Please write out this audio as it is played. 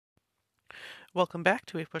Welcome back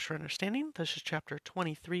to A Push for Understanding. This is chapter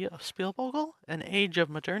 23 of Spielvogel, An Age of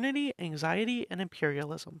Modernity, Anxiety, and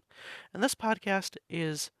Imperialism. And this podcast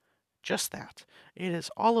is just that. It is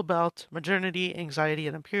all about modernity, anxiety,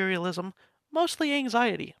 and imperialism. Mostly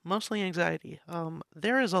anxiety. Mostly anxiety.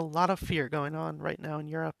 There is a lot of fear going on right now in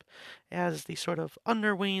Europe as the sort of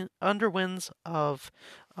underwinds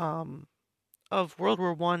um, of World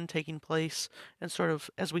War One taking place, and sort of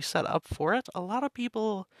as we set up for it, a lot of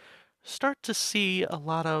people start to see a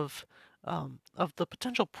lot of the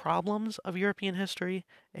potential problems of European history,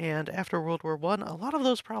 and after World War One, a lot of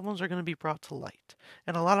those problems are going to be brought to light,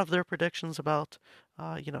 and a lot of their predictions about,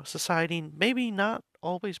 society maybe not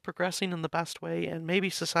always progressing in the best way, and maybe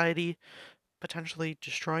society potentially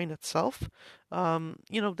destroying itself.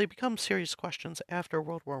 They become serious questions after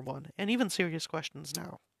World War One, and even serious questions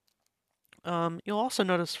now. You'll also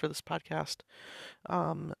notice for this podcast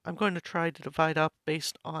I'm going to try to divide up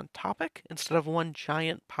based on topic instead of one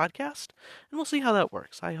giant podcast, and we'll see how that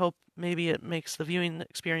works. I hope maybe it makes the viewing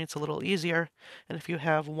experience a little easier, and if you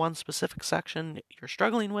have one specific section you're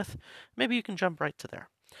struggling with, maybe you can jump right to there.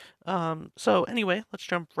 So anyway, let's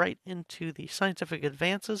jump right into the scientific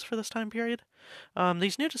advances for this time period.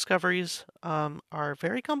 These new discoveries are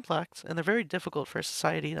very complex and they're very difficult for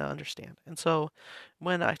society to understand. And so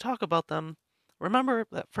when I talk about them, remember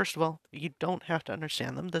that first of all, you don't have to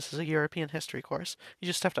understand them. This is a European history course. You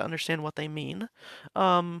just have to understand what they mean.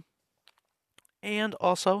 Um, and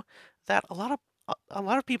also that a lot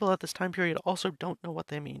of people at this time period also don't know what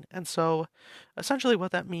they mean. And so essentially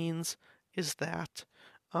what that means is that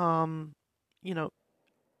um, you know,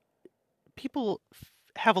 people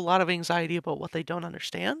have a lot of anxiety about what they don't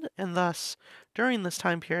understand, and thus, during this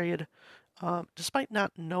time period, despite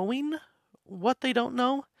not knowing what they don't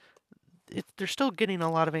know, they're still getting a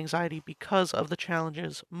lot of anxiety because of the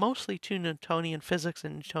challenges, mostly to Newtonian physics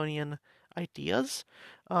and Newtonian ideas.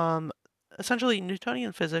 Um, Essentially,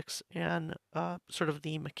 Newtonian physics and sort of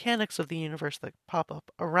the mechanics of the universe that pop up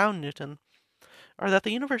around Newton are that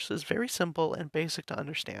the universe is very simple and basic to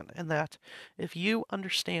understand, and that if you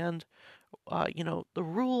understand, the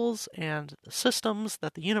rules and the systems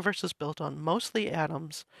that the universe is built on, mostly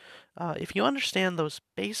atoms, if you understand those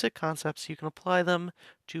basic concepts, you can apply them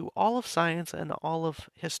to all of science and all of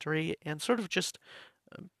history, and sort of just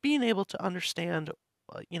being able to understand.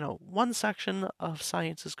 One section of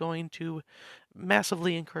science is going to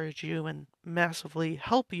massively encourage you and massively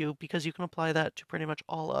help you because you can apply that to pretty much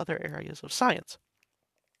all other areas of science.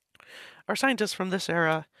 Our scientists from this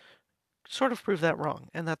era sort of prove that wrong,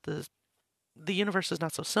 and that the universe is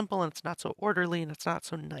not so simple, and it's not so orderly, and it's not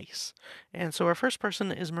so nice. And so our first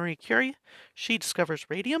person is Marie Curie. She discovers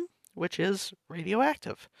radium, which is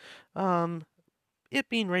radioactive. Um, it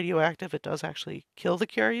being radioactive, it does actually kill the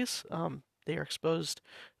Curies. They are exposed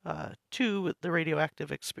to the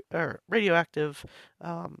radioactive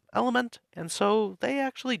element, and so they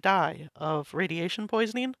actually die of radiation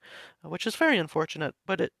poisoning, which is very unfortunate.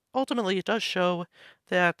 But it does show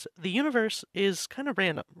that the universe is kind of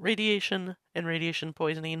random. Radiation and radiation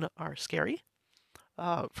poisoning are scary,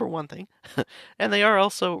 for one thing, and they are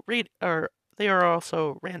also random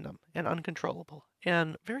and uncontrollable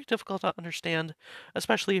and very difficult to understand,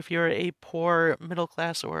 especially if you're a poor middle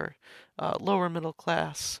class or lower middle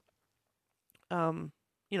class,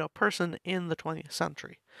 person in the 20th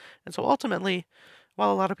century. And so ultimately,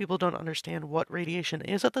 while a lot of people don't understand what radiation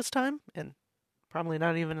is at this time, and probably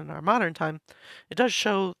not even in our modern time, it does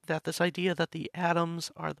show that this idea that the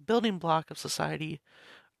atoms are the building block of society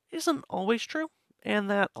isn't always true,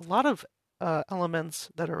 and that a lot of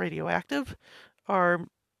elements that are radioactive are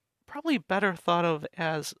probably better thought of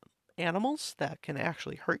as animals that can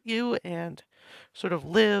actually hurt you and sort of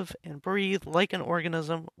live and breathe like an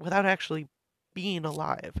organism without actually being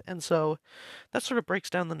alive. And so that sort of breaks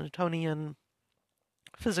down the Newtonian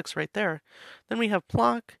physics right there. Then we have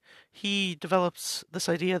Planck. He develops this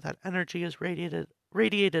idea that energy is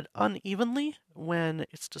radiated unevenly when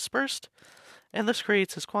it's dispersed, and this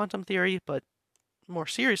creates his quantum theory, but more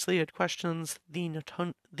seriously, it questions the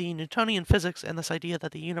Newtonian physics and this idea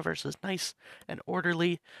that the universe is nice and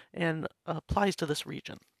orderly and applies to this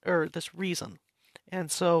region or this reason. And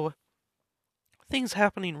so things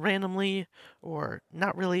happening randomly or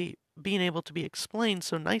not really being able to be explained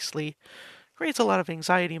so nicely creates a lot of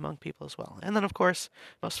anxiety among people as well. And then, of course,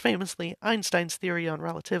 most famously, Einstein's theory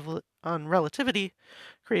on relativity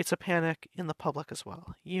creates a panic in the public as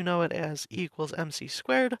well. You know it as E equals mc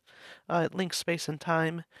squared. It links space and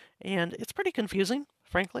time, and it's pretty confusing,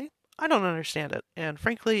 frankly. I don't understand it, and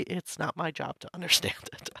frankly, it's not my job to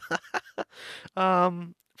understand it.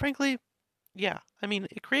 Frankly, Yeah, I mean,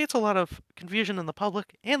 it creates a lot of confusion in the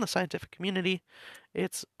public and the scientific community.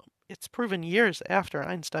 It's it's proven years after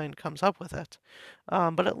Einstein comes up with it,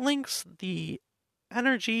 but it links the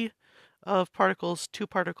energy of particles to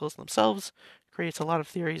particles themselves, creates a lot of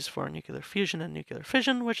theories for nuclear fusion and nuclear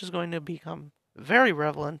fission, which is going to become very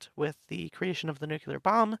relevant with the creation of the nuclear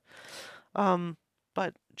bomb. Um,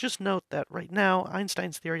 but just note that right now,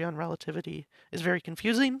 Einstein's theory on relativity is very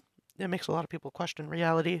confusing. It makes a lot of people question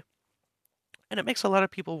reality, and it makes a lot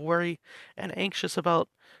of people worry and anxious about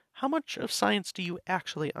how much of science do you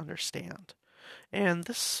actually understand. And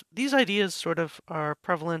these ideas sort of are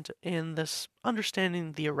prevalent in this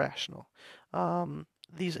understanding the irrational.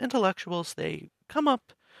 These intellectuals, they come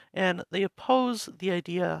up and they oppose the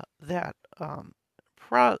idea that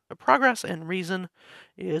progress and reason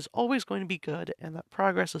is always going to be good, and that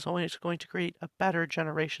progress is always going to create a better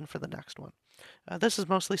generation for the next one. This is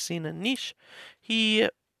mostly seen in Nietzsche. He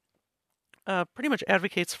pretty much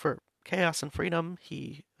advocates for chaos and freedom.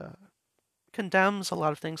 He condemns a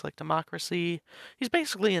lot of things like democracy. He's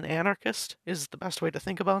basically an anarchist, is the best way to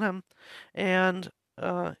think about him. And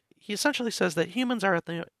he essentially says that humans are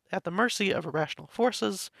at the mercy of irrational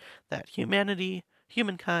forces, that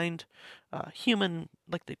humankind,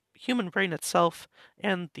 like the human brain itself,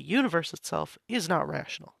 and the universe itself is not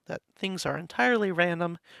rational. That things are entirely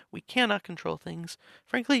random. We cannot control things.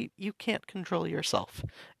 Frankly, you can't control yourself.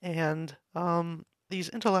 And these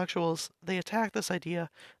intellectuals, they attack this idea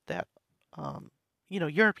that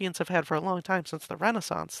Europeans have had for a long time since the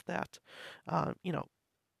Renaissance, that, uh, you know,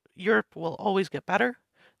 Europe will always get better,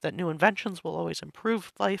 that new inventions will always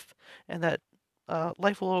improve life, and that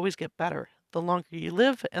life will always get better. The longer you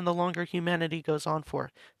live and the longer humanity goes on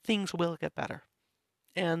for, things will get better.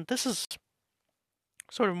 And this is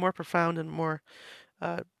sort of more profound and more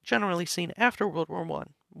generally seen after World War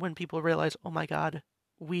One, when people realize, oh my God,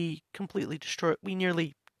 we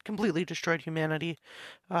nearly completely destroyed humanity.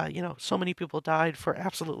 So many people died for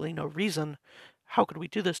absolutely no reason. How could we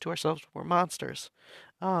do this to ourselves? We're monsters.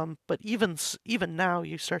 But even now,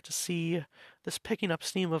 you start to see this picking up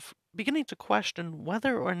steam of beginning to question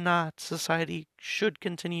whether or not society should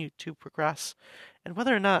continue to progress, and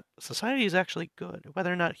whether or not society is actually good,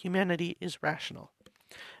 whether or not humanity is rational.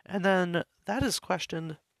 And then that is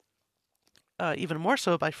questioned even more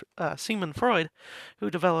so by Sigmund Freud,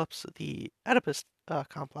 who develops the Oedipus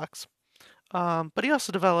complex. But he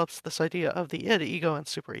also develops this idea of the id, ego, and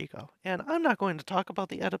superego. And I'm not going to talk about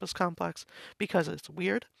the Oedipus complex because it's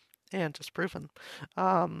weird and disproven.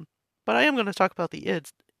 But I am going to talk about the id,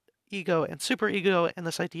 ego, and superego, and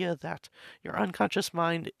this idea that your unconscious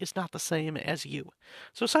mind is not the same as you.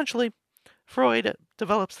 So essentially, Freud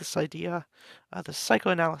develops this idea, the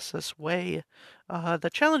psychoanalysis way,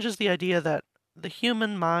 that challenges the idea that the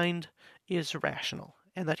human mind is rational,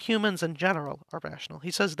 and that humans in general are rational. He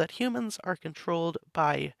says that humans are controlled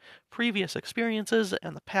by previous experiences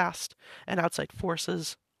and the past and outside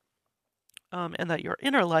forces, and that your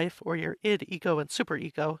inner life, or your id, ego, and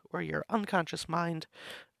superego, or your unconscious mind,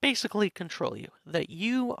 basically control you. That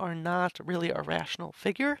you are not really a rational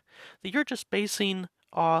figure, that you're just basing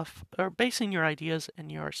your ideas and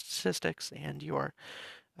your statistics and your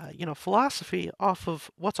philosophy off of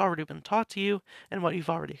what's already been taught to you and what you've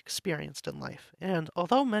already experienced in life. And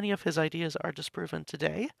although many of his ideas are disproven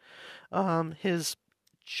today, his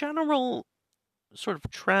general sort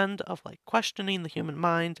of trend of like questioning the human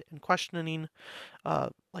mind and questioning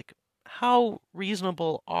like how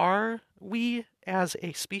reasonable are we as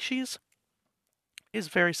a species is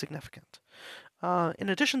very significant. In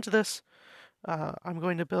addition to this, I'm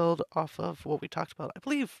going to build off of what we talked about, I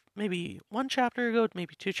believe, maybe one chapter ago,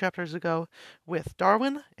 maybe two chapters ago, with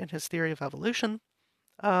Darwin and his theory of evolution.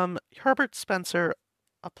 Herbert Spencer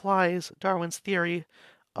applies Darwin's theory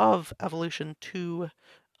of evolution to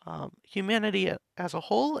humanity as a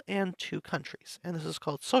whole and to countries. And this is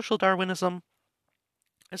called social Darwinism.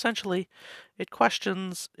 Essentially, it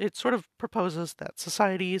sort of proposes that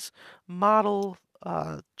societies model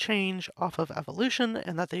change off of evolution,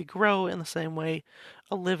 and that they grow in the same way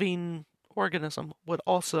a living organism would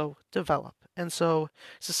also develop. And so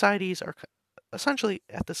societies are essentially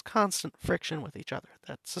at this constant friction with each other.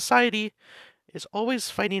 That society is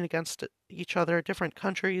always fighting against each other, different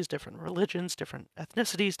countries, different religions, different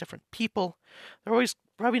ethnicities, different people. They're always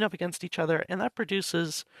rubbing up against each other, and that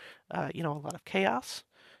produces, a lot of chaos,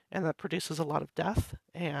 and that produces a lot of death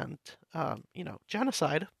and,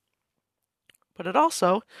 genocide. But it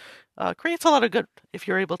also creates a lot of good if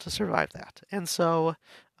you're able to survive that. And so,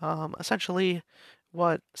 essentially,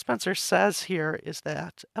 what Spencer says here is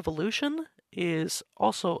that evolution is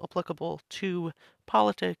also applicable to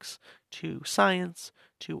politics, to science,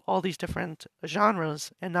 to all these different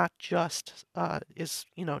genres, and not just not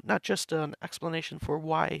just an explanation for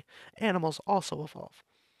why animals also evolve.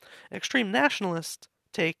 Extreme nationalists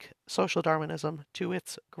take social Darwinism to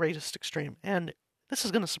its greatest extreme, and this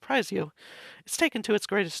is going to surprise you. It's taken to its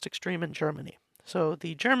greatest extreme in Germany. So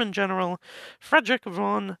the German general Friedrich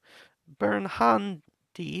von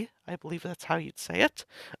Bernhardi, I believe that's how you'd say it,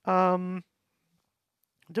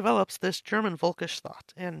 develops this German Volkish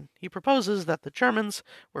thought, and he proposes that the Germans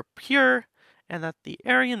were pure and that the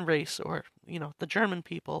Aryan race, or the German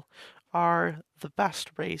people, are the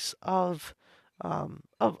best race of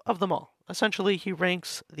them all. Essentially, he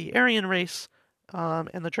ranks the Aryan race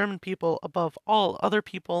and the German people above all other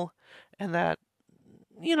people, and that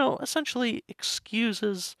essentially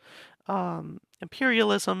excuses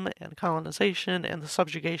imperialism and colonization and the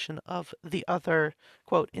subjugation of the other,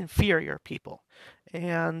 quote, inferior people.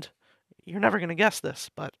 And you're never going to guess this,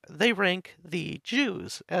 but they rank the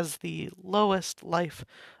Jews as the lowest life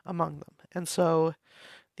among them. And so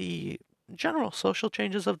the general social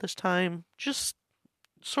changes of this time just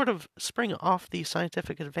sort of spring off the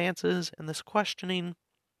scientific advances and this questioning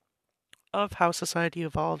of how society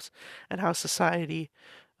evolves and how society,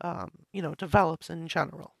 develops in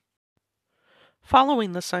general.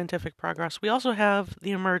 Following this scientific progress, we also have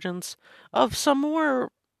the emergence of some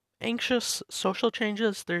more anxious social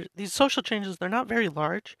changes. These social changes, they're not very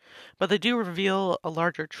large, but they do reveal a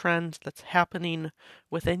larger trend that's happening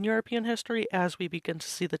within European history as we begin to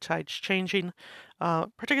see the tides changing,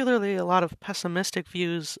 particularly a lot of pessimistic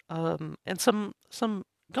views and some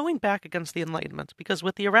going back against the Enlightenment, because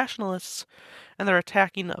with the irrationalists and their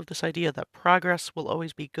attacking of this idea that progress will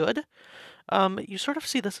always be good, you sort of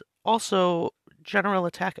see this also general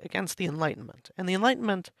attack against the Enlightenment. And the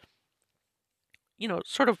Enlightenment,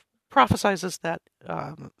 sort of prophesizes that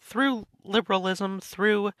through liberalism,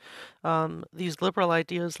 through these liberal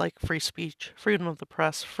ideas like free speech, freedom of the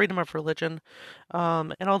press, freedom of religion,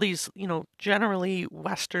 and all these, generally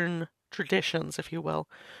Western traditions, if you will,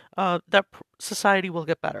 that society will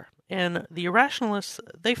get better. And the irrationalists,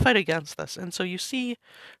 they fight against this. And so you see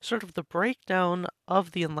sort of the breakdown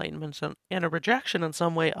of the Enlightenment and a rejection in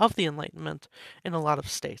some way of the Enlightenment in a lot of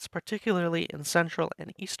states, particularly in Central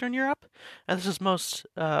and Eastern Europe. And this is most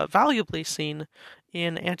valuably seen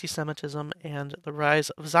in anti-Semitism and the rise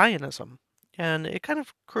of Zionism. And it kind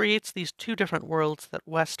of creates these two different worlds that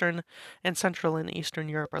Western and Central and Eastern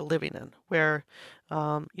Europe are living in, where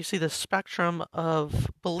you see this spectrum of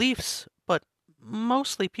beliefs, but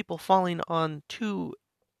mostly people falling on two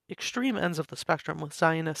extreme ends of the spectrum with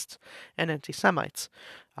Zionists and anti-Semites,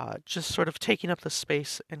 just sort of taking up the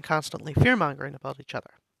space and constantly fear-mongering about each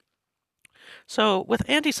other. So with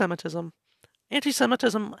anti-Semitism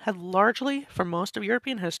had largely, for most of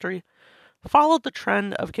European history, followed the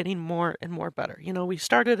trend of getting more and more better. We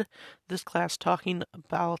started this class talking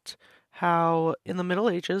about how in the Middle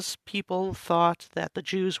Ages, people thought that the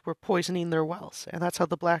Jews were poisoning their wells, and that's how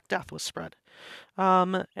the Black Death was spread.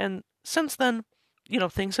 And since then,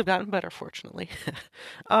 things have gotten better, fortunately.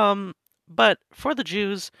 But for the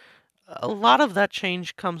Jews, a lot of that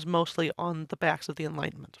change comes mostly on the backs of the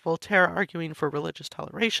Enlightenment. Voltaire arguing for religious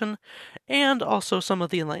toleration, and also some of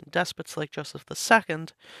the Enlightened despots like Joseph II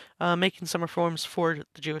making some reforms for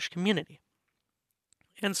the Jewish community.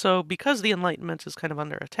 And so, because the Enlightenment is kind of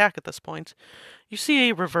under attack at this point, you see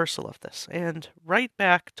a reversal of this. And right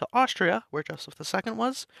back to Austria, where Joseph II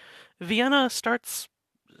was, Vienna starts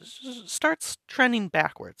trending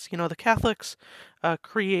backwards. The Catholics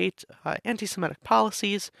create anti-Semitic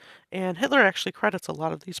policies, and Hitler actually credits a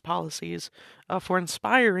lot of these policies for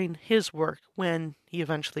inspiring his work when he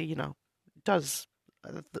eventually, does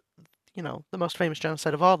the most famous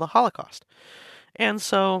genocide of all, the Holocaust. And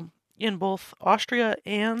so, in both Austria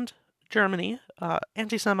and Germany,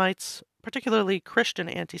 anti-Semites, particularly Christian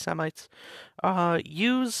anti-Semites,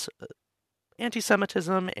 use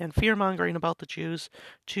anti-Semitism and fear-mongering about the Jews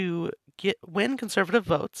to win conservative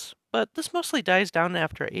votes, but this mostly dies down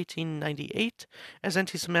after 1898 as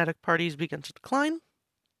anti-Semitic parties begin to decline.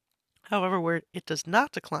 However, where it does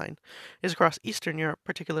not decline is across Eastern Europe,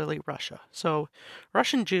 particularly Russia. So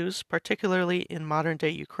Russian Jews, particularly in modern-day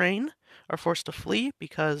Ukraine, are forced to flee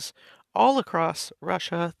because all across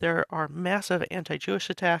Russia there are massive anti-Jewish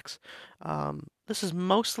attacks. This is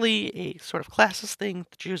mostly a sort of classist thing.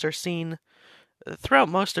 The Jews are seen throughout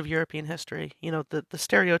most of European history. The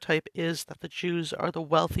stereotype is that the Jews are the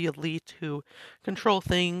wealthy elite who control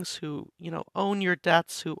things, who, own your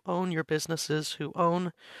debts, who own your businesses, who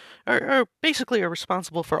are basically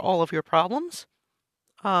responsible for all of your problems,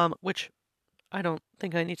 which I don't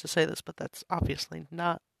think I need to say this, but that's obviously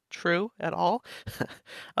not true at all.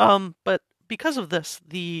 But because of this,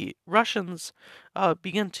 the Russians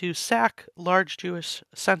begin to sack large Jewish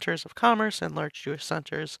centers of commerce and large Jewish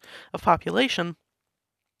centers of population,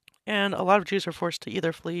 and a lot of Jews are forced to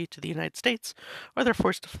either flee to the United States or they're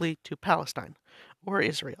forced to flee to Palestine or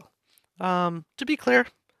Israel. To be clear,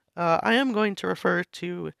 I am going to refer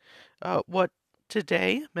to what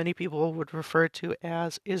today many people would refer to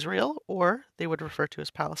as Israel, or they would refer to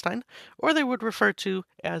as Palestine, or they would refer to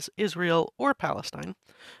as Israel or Palestine,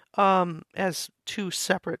 as two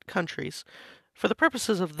separate countries. For the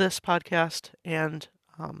purposes of this podcast and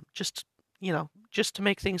just to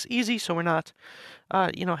make things easy so we're not,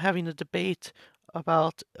 having a debate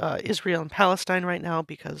about Israel and Palestine right now,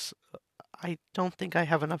 because I don't think I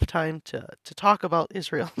have enough time to talk about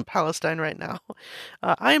Israel and Palestine right now.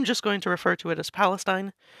 I am just going to refer to it as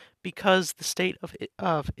Palestine because the state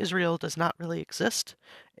of Israel does not really exist,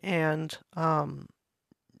 and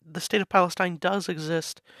the state of Palestine does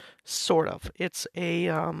exist, sort of. It's a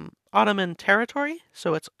Ottoman territory,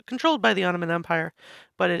 so it's controlled by the Ottoman Empire,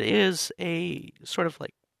 but it is a sort of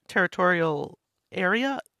like territorial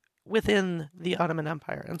area within the Ottoman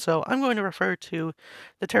Empire. And so I'm going to refer to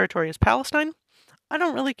the territory as Palestine. I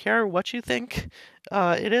don't really care what you think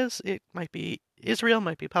it is. It might be Israel,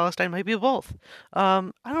 might be Palestine, might be both.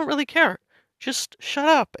 I don't really care. Just shut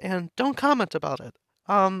up and don't comment about it.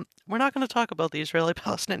 We're not going to talk about the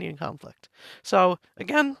Israeli-Palestinian conflict. So,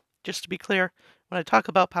 again, just to be clear, when I talk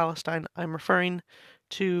about Palestine, I'm referring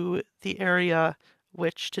to the area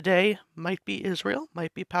which today might be Israel,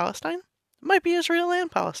 might be Palestine, might be Israel and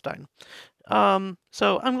Palestine.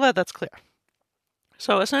 So I'm glad that's clear.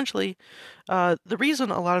 So essentially, the reason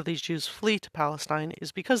a lot of these Jews flee to Palestine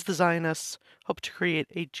is because the Zionists hope to create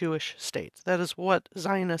a Jewish state. That is what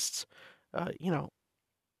Zionists,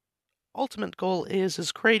 ultimate goal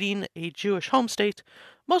is creating a Jewish home state,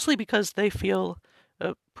 mostly because they feel,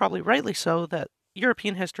 probably rightly so, that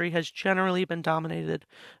European history has generally been dominated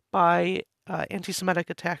by anti-Semitic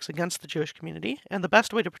attacks against the Jewish community, and the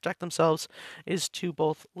best way to protect themselves is to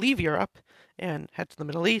both leave Europe and head to the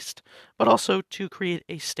Middle East, but also to create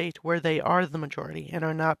a state where they are the majority and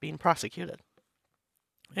are not being prosecuted.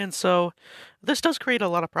 And so this does create a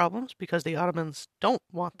lot of problems because the Ottomans don't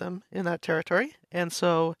want them in that territory. And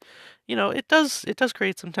so, it does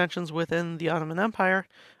create some tensions within the Ottoman Empire.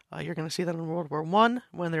 You're going to see that in World War I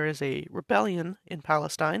when there is a rebellion in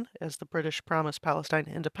Palestine as the British promise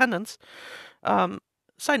Palestine independence.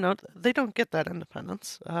 Side note, they don't get that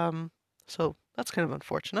independence. So that's kind of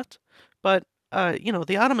unfortunate. But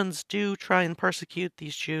the Ottomans do try and persecute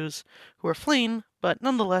these Jews who are fleeing, but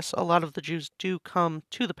nonetheless, a lot of the Jews do come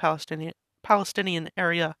to the Palestinian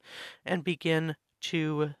area and begin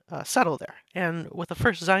to settle there. And with the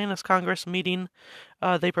first Zionist Congress meeting,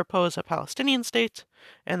 they propose a Palestinian state,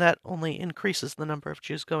 and that only increases the number of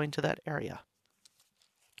Jews going to that area.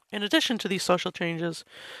 In addition to these social changes,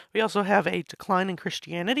 we also have a decline in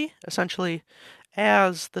Christianity, essentially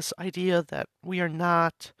as this idea that we are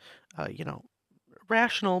not,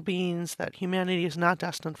 rational beings, that humanity is not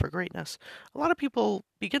destined for greatness. A lot of people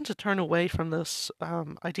begin to turn away from this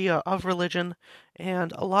idea of religion,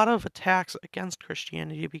 and a lot of attacks against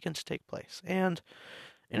Christianity begin to take place. And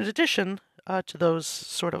in addition to those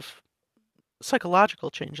sort of psychological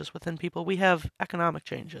changes within people, we have economic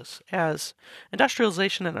changes as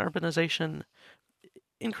industrialization and urbanization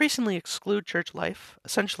increasingly exclude church life.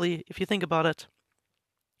 Essentially, if you think about it,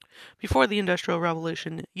 before the Industrial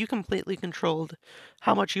Revolution, you completely controlled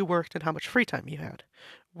how much you worked and how much free time you had.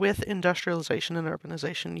 With industrialization and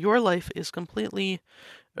urbanization, your life is completely,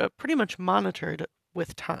 pretty much monitored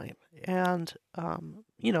with time. And,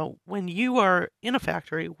 when you are in a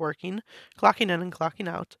factory working, clocking in and clocking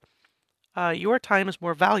out, your time is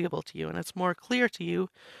more valuable to you, and it's more clear to you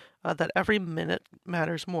that every minute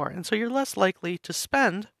matters more. And so you're less likely to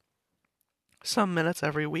spend some minutes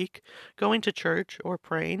every week going to church or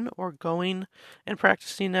praying or going and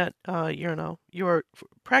practicing you're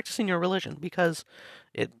practicing your religion, because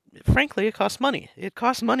frankly it costs money. It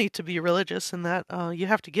costs money to be religious, in that you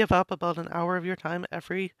have to give up about an hour of your time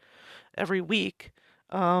every week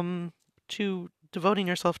to devoting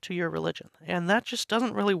yourself to your religion. And that just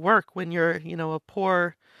doesn't really work when you're, a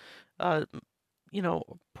poor or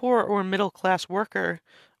middle class worker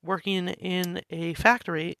working in a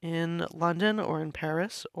factory in London or in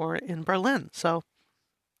Paris or in Berlin. So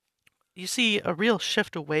you see a real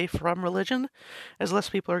shift away from religion as less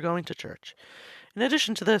people are going to church. In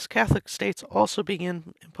addition to this, Catholic states also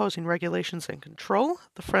began imposing regulations and control.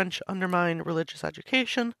 The French undermine religious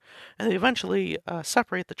education, and they eventually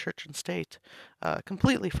separate the church and state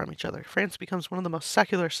completely from each other. France becomes one of the most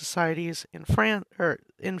secular societies in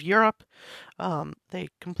in Europe. They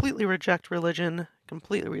completely reject religion,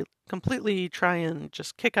 completely try and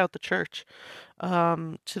just kick out the church,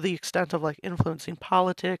 to the extent of like influencing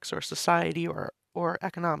politics or society or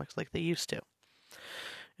economics like they used to.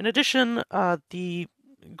 In addition, the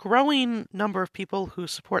growing number of people who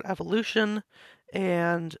support evolution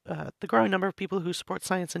and the growing number of people who support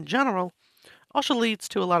science in general also leads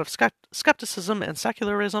to a lot of skepticism and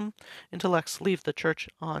secularism. Intellects leave the church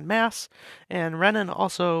en masse, and Renan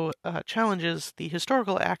also challenges the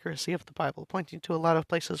historical accuracy of the Bible, pointing to a lot of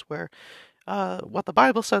places where what the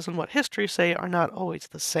Bible says and what history say are not always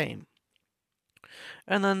the same.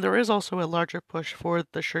 And then there is also a larger push for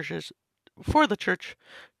the church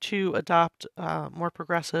to adopt more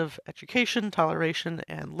progressive education, toleration,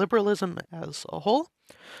 and liberalism as a whole.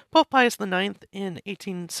 Pope Pius IX in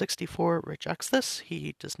 1864 rejects this.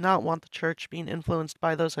 He does not want the church being influenced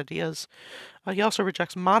by those ideas. He also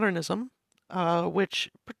rejects modernism, which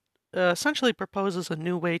essentially proposes a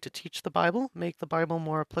new way to teach the Bible, make the Bible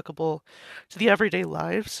more applicable to the everyday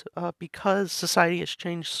lives, because society has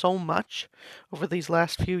changed so much over these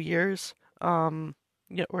last few years.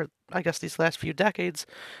 Or I guess these last few decades,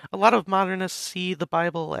 a lot of modernists see the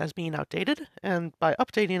Bible as being outdated, and by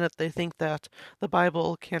updating it, they think that the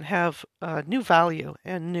Bible can have new value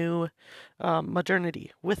and new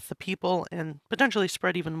modernity with the people and potentially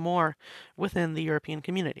spread even more within the European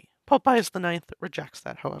community. Pope Pius IX rejects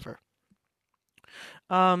that, however.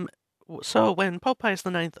 So when Pope Pius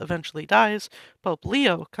IX eventually dies, Pope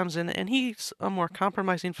Leo comes in, and he's a more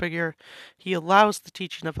compromising figure. He allows the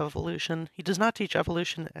teaching of evolution. He does not teach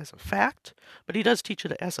evolution as a fact, but he does teach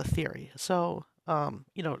it as a theory. So,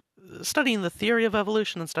 studying the theory of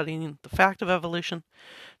evolution and studying the fact of evolution,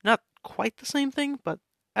 not quite the same thing, but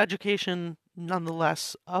education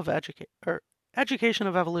nonetheless education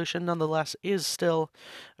of evolution nonetheless is still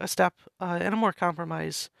a step and a more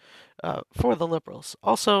compromise for the liberals.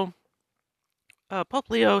 Also, Pope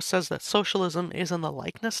Leo says that socialism is in the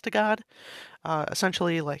likeness to God.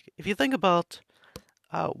 Essentially, like, if you think about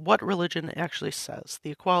what religion actually says,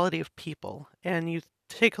 the equality of people, and you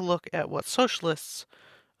take a look at what socialists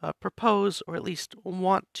propose, or at least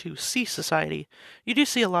want to see society, you do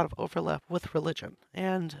see a lot of overlap with religion.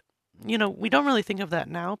 And, we don't really think of that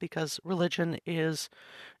now because religion is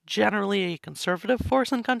generally a conservative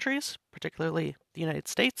force in countries, particularly the United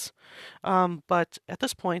States. But at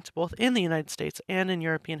this point, both in the United States and in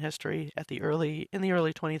European history, in the early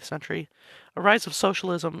 20th century, a rise of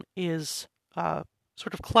socialism is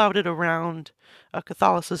sort of clouded around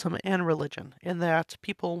Catholicism and religion, in that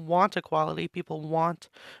people want equality, people want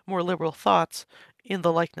more liberal thoughts in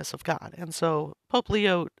the likeness of God. And so Pope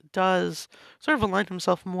Leo does sort of align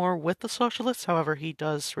himself more with the socialists. However, he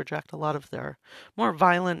does reject a lot of their more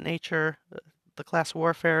violent nature, the class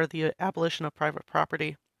warfare, the abolition of private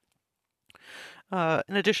property. In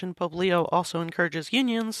addition, Pope Leo also encourages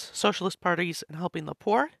unions, socialist parties, and helping the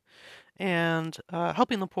poor. And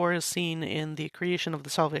helping the poor is seen in the creation of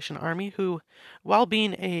the Salvation Army, who, while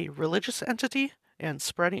being a religious entity and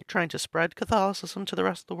trying to spread Catholicism to the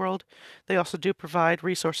rest of the world, they also do provide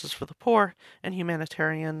resources for the poor and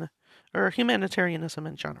humanitarianism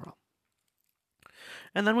in general.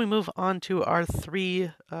 And then we move on to our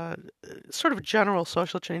three sort of general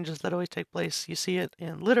social changes that always take place. You see it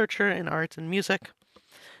in literature, in art, and music.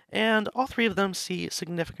 And all three of them see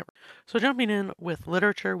significant. So jumping in with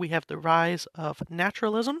literature, we have the rise of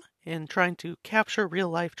naturalism in trying to capture real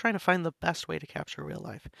life, trying to find the best way to capture real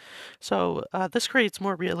life. So this creates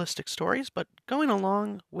more realistic stories, but going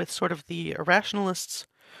along with sort of the irrationalists'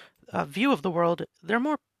 view of the world, there are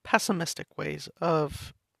more pessimistic ways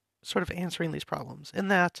of sort of answering these problems, in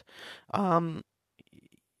that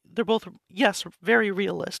they're both, yes, very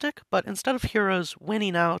realistic, but instead of heroes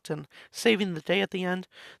winning out and saving the day at the end,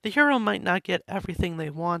 the hero might not get everything they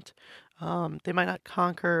want. They might not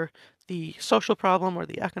conquer the social problem or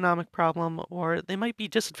the economic problem, or they might be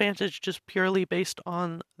disadvantaged just purely based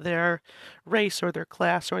on their race or their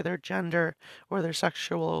class or their gender or their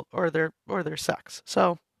sexual or their sex.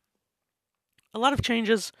 So a lot of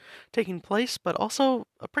changes taking place, but also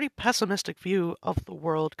a pretty pessimistic view of the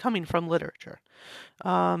world coming from literature.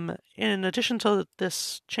 In addition to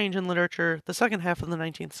this change in literature, the second half of the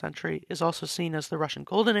 19th century is also seen as the Russian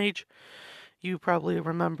Golden Age. You probably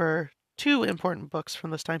remember two important books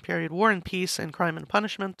from this time period, War and Peace and Crime and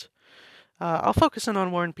Punishment. I'll focus in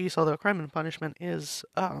on War and Peace, although Crime and Punishment is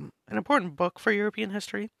an important book for European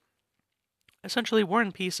history. Essentially, War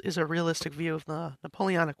and Peace is a realistic view of the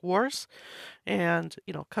Napoleonic Wars, and,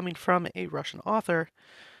 coming from a Russian author,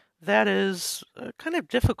 that is kind of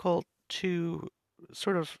difficult to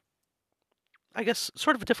sort of, I guess,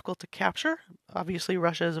 sort of difficult to capture. Obviously,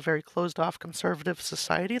 Russia is a very closed off conservative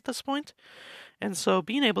society at this point, and so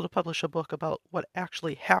being able to publish a book about what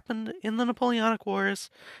actually happened in the Napoleonic Wars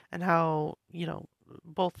and how,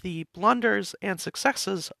 both the blunders and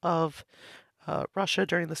successes of Russia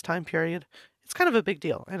during this time period, it's kind of a big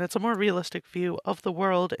deal. And it's a more realistic view of the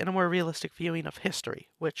world and a more realistic viewing of history,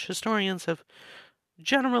 which historians have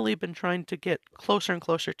generally been trying to get closer and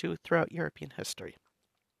closer to throughout European history.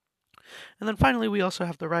 And then finally, we also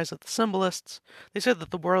have the rise of the symbolists. They said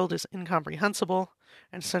that the world is incomprehensible,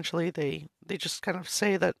 and essentially they just kind of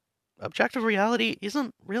say that objective reality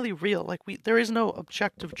isn't really real. Like there is no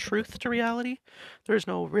objective truth to reality. There is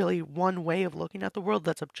no really one way of looking at the world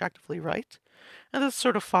that's objectively right. And this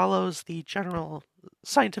sort of follows the general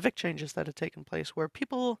scientific changes that have taken place, where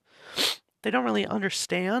people, they don't really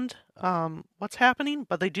understand what's happening,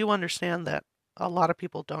 but they do understand that a lot of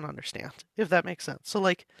people don't understand, if that makes sense. So,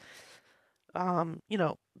 like,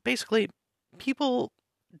 basically, people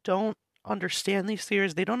don't understand these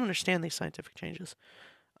theories. They don't understand these scientific changes.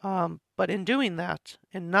 But in doing that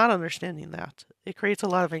and not understanding that, it creates a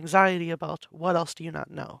lot of anxiety about what else do you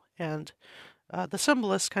not know. And the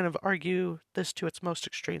symbolists kind of argue this to its most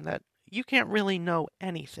extreme, that you can't really know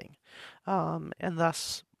anything. And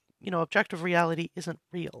thus, objective reality isn't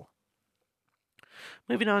real.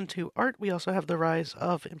 Moving on to art, we also have the rise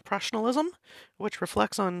of Impressionism, which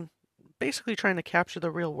reflects on basically trying to capture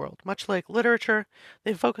the real world. Much like literature,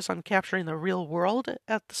 they focus on capturing the real world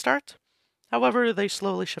at the start. However, they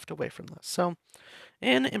slowly shift away from this. So,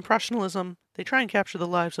 in Impressionism, they try and capture the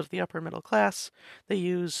lives of the upper middle class. They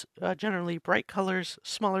use generally bright colors,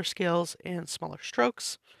 smaller scales, and smaller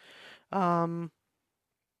strokes. Pissarro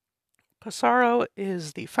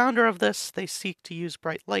is the founder of this. They seek to use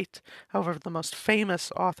bright light. However, the most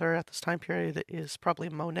famous author at this time period is probably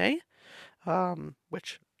Monet,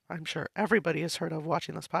 which I'm sure everybody has heard of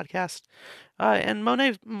watching this podcast. And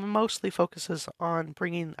Monet mostly focuses on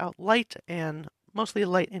bringing out light, and mostly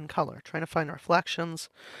light in color, trying to find reflections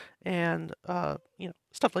and,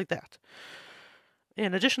 stuff like that.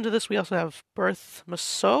 In addition to this, we also have Berthe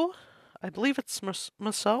Morisot. I believe it's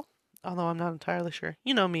Morisot, although I'm not entirely sure.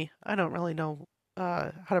 You know me, I don't really know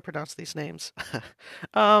how to pronounce these names.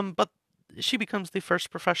 But she becomes the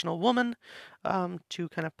first professional woman to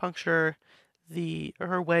kind of puncture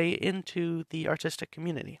her way into the artistic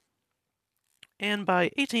community. And by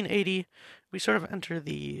 1880, we sort of enter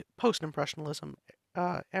the post-impressionism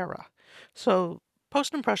era. So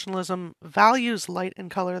post-impressionism values light and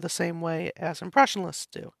color the same way as impressionists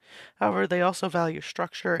do. However, they also value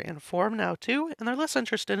structure and form now too, and they're less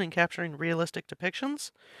interested in capturing realistic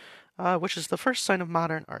depictions, which is the first sign of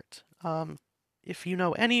modern art. If you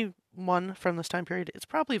know anyone from this time period, it's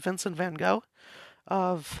probably Vincent van Gogh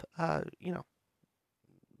of,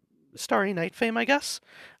 Starry Night fame, I guess.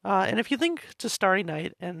 And if you think to Starry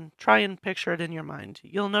Night and try and picture it in your mind,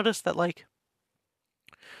 you'll notice that, like,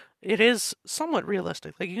 it is somewhat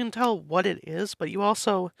realistic. Like, you can tell what it is, but you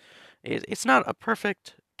also, it's not a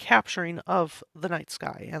perfect capturing of the night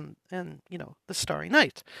sky and the starry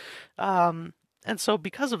night. And so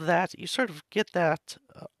because of that, you sort of get that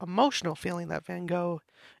emotional feeling that Van Gogh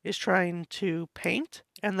is trying to paint,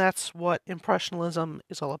 and that's what Impressionism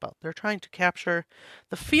is all about. They're trying to capture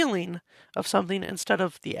the feeling of something instead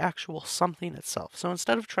of the actual something itself. So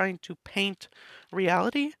instead of trying to paint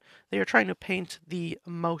reality, they are trying to paint the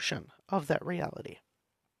emotion of that reality.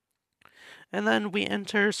 And then we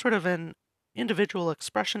enter sort of an individual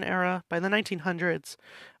expression era. By the 1900s,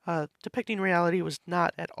 depicting reality was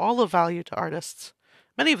not at all of value to artists.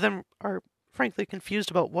 Many of them are frankly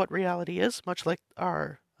confused about what reality is, much like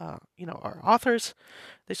our authors.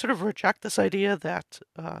 They sort of reject this idea that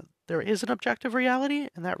there is an objective reality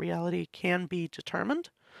and that reality can be determined.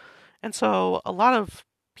 And so a lot of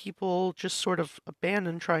people just sort of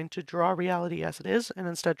abandon trying to draw reality as it is and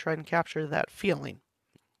instead try and capture that feeling.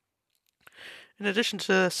 In addition to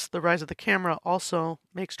this, the rise of the camera also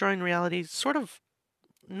makes drawing reality sort of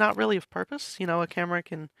not really of purpose. A camera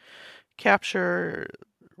can capture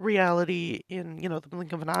reality in, the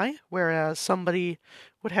blink of an eye, whereas somebody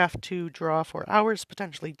would have to draw for hours,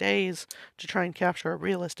 potentially days, to try and capture a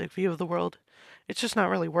realistic view of the world. It's just not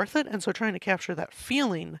really worth it, and so trying to capture that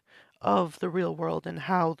feeling of the real world and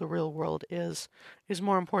how the real world is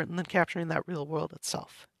more important than capturing that real world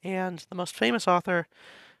itself. And the most famous author,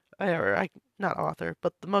 not author,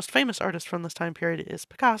 but the most famous artist from this time period is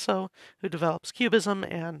Picasso, who develops Cubism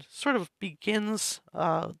and sort of begins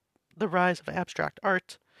the the rise of abstract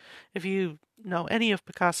art. If you know any of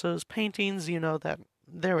Picasso's paintings, you know that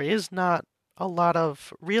there is not a lot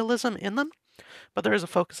of realism in them, but there is a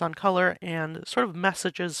focus on color and sort of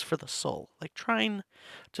messages for the soul, like trying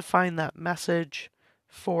to find that message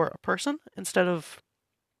for a person instead of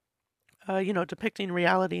depicting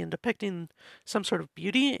reality and depicting some sort of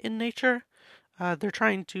beauty in nature. They're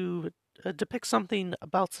trying to depict something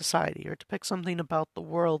about society or depict something about the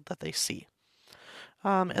world that they see.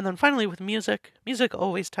 And then finally, with music, music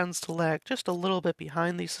always tends to lag just a little bit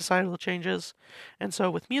behind these societal changes. And so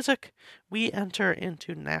with music, we enter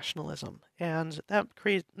into nationalism. And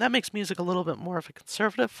that makes music a little bit more of a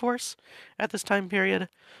conservative force at this time period.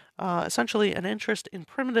 Essentially, an interest in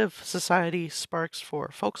primitive society sparks for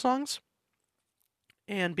folk songs.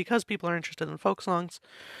 And because people are interested in folk songs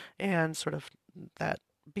and sort of that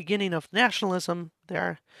beginning of nationalism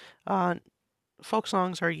there, folk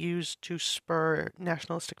songs are used to spur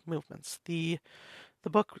nationalistic movements. The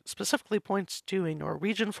book specifically points to a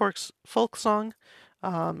Norwegian folk song,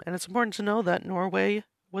 and it's important to know that Norway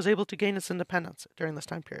was able to gain its independence during this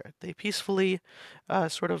time period. They peacefully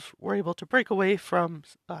sort of were able to break away from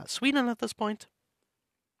Sweden at this point,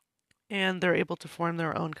 and they're able to form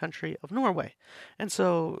their own country of Norway. And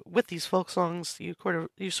so with these folk songs, you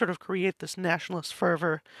sort of create this nationalist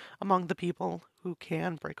fervor among the people who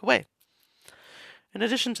can break away. In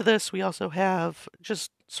addition to this, we also have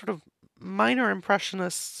just sort of minor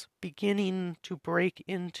impressionists beginning to break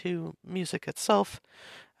into music itself.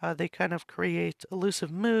 They kind of create elusive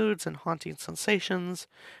moods and haunting sensations,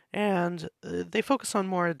 and they focus on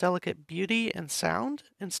more delicate beauty and sound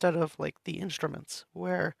instead of like the instruments,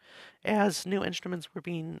 where as new instruments were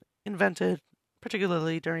being invented,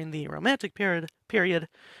 particularly during the Romantic period,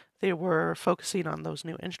 they were focusing on those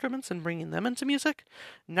new instruments and bringing them into music.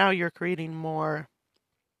 Now you're creating more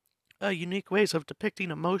unique ways of depicting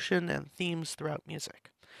emotion and themes throughout music.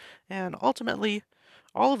 And ultimately,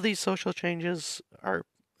 all of these social changes are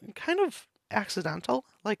kind of accidental.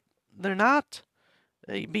 Like, they're not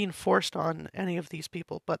being forced on any of these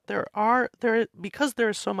people, but because there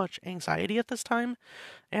is so much anxiety at this time,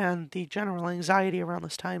 and the general anxiety around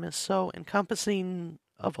this time is so encompassing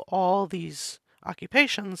of all these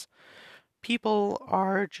occupations, people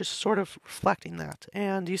are just sort of reflecting that.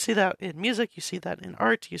 And you see that in music, you see that in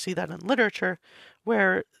art, you see that in literature,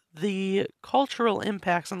 where the cultural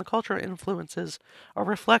impacts and the cultural influences are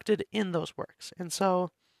reflected in those works. And so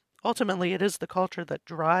ultimately, it is the culture that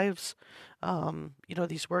drives,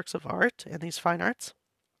 these works of art and these fine arts.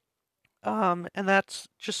 And that's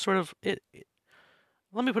just sort of it.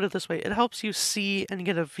 Let me put it this way: it helps you see and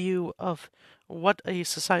get a view of what a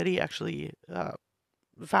society actually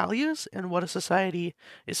values and what a society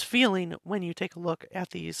is feeling when you take a look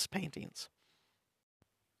at these paintings.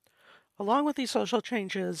 Along with these social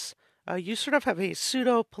changes, you sort of have a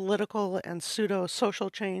pseudo-political and pseudo-social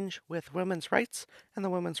change with women's rights and the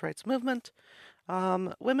women's rights movement.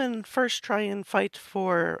 Women first try and fight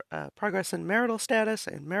for progress in marital status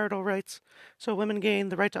and marital rights. So women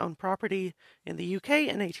gained the right to own property in the UK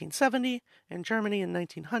in 1870, in Germany in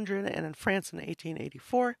 1900, and in France in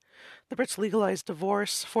 1884. The Brits legalized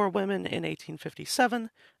divorce for women in 1857,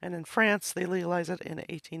 and in France they legalized it in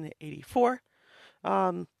 1884.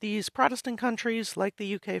 These Protestant countries, like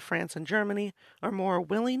the UK, France, and Germany, are more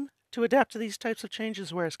willing to adapt to these types of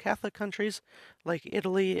changes, whereas Catholic countries, like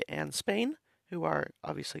Italy and Spain, who are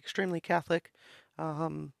obviously extremely Catholic,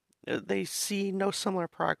 they see no similar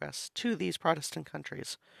progress to these Protestant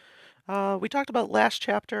countries. We talked about last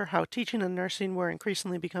chapter how teaching and nursing were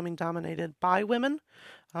increasingly becoming dominated by women.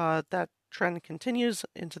 That trend continues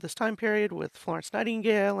into this time period with Florence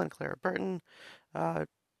Nightingale and Clara Burton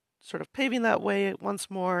sort of paving that way once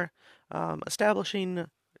more, establishing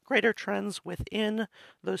greater trends within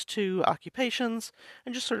those two occupations,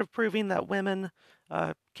 and just sort of proving that women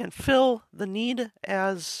can fill the need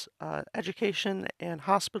as education and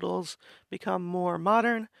hospitals become more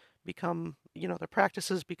modern, the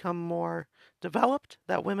practices become more developed,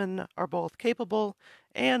 that women are both capable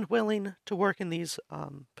and willing to work in these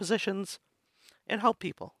positions and help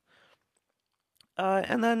people.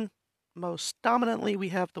 And then most dominantly, we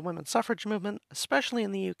have the women's suffrage movement, especially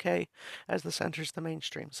in the UK, as this enters the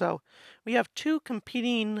mainstream. So we have two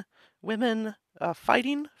competing women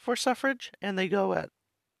fighting for suffrage, and they go at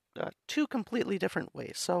two completely different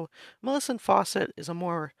ways. So Millicent Fawcett is a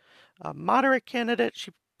more moderate candidate.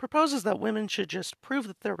 She proposes that women should just prove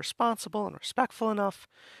that they're responsible and respectful enough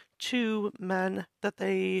to men that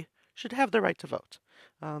they should have the right to vote.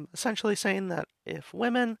 Essentially saying that if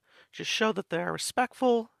women just show that they're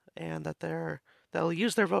respectful and that they'll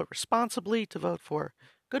use their vote responsibly to vote for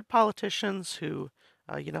good politicians who,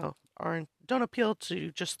 don't appeal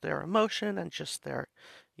to just their emotion and just their,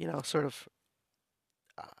 sort of,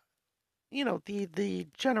 the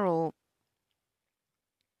general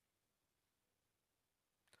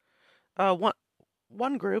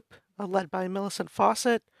one group led by Millicent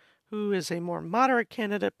Fawcett, who is a more moderate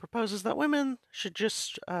candidate, proposes that women should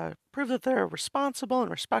just prove that they're responsible and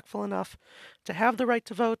respectful enough to have the right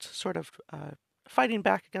to vote, sort of fighting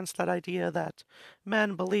back against that idea that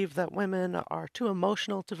men believe that women are too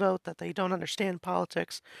emotional to vote, that they don't understand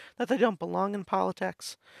politics, that they don't belong in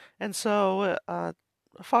politics. And so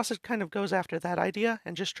Fawcett kind of goes after that idea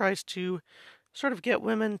and just tries to sort of get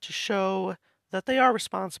women to show that they are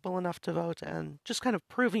responsible enough to vote and just kind of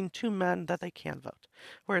proving to men that they can vote.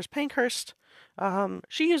 Whereas Pankhurst,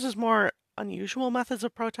 she uses more unusual methods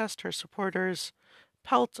of protest. Her supporters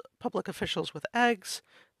pelt public officials with eggs.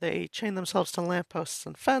 They chain themselves to lampposts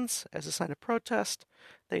and fence as a sign of protest.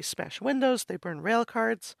 They smash windows. They burn rail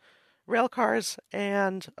cars,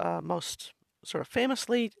 and most sort of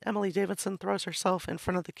famously, Emily Davidson throws herself in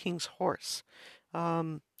front of the king's horse.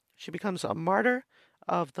 She becomes a martyr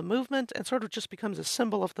of the movement and sort of just becomes a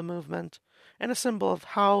symbol of the movement and a symbol of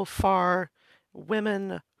how far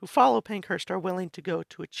women who follow Pankhurst are willing to go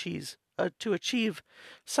to achieve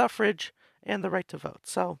suffrage and the right to vote.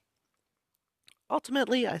 So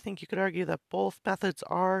ultimately, I think you could argue that both methods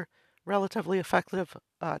are relatively effective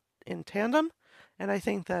in tandem, and I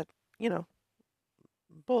think that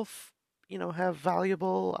both have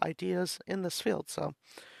valuable ideas in this field. So,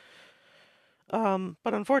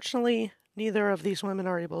 but unfortunately, neither of these women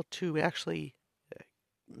are able to actually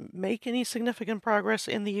make any significant progress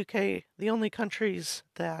in the UK. The only countries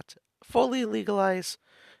that fully legalize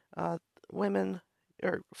women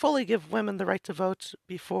or fully give women the right to vote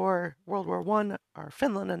before World War I are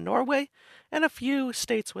Finland and Norway, and a few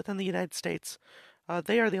states within the United States.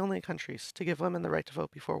 They are the only countries to give women the right to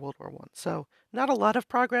vote before World War I. So not a lot of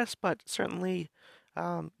progress, but certainly,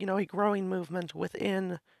 a growing movement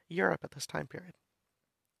within Europe at this time period.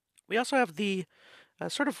 We also have the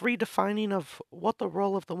sort of redefining of what the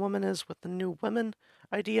role of the woman is with the New Women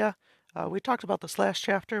idea. We talked about this last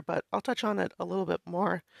chapter, but I'll touch on it a little bit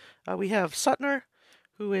more. We have Suttner,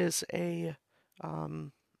 who is an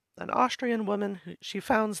Austrian woman. She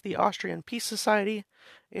founds the Austrian Peace Society.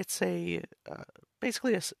 It's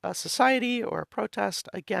basically a society or a protest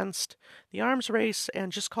against the arms race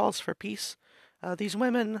and just calls for peace. These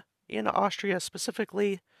women in Austria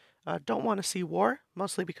specifically don't want to see war,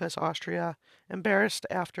 mostly because Austria, embarrassed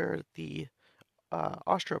after the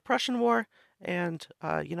Austro-Prussian War and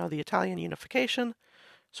the Italian unification,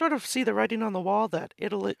 sort of see the writing on the wall that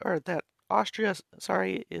Austria,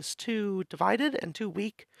 is too divided and too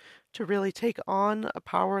weak to really take on a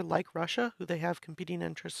power like Russia, who they have competing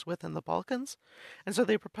interests with in the Balkans, and so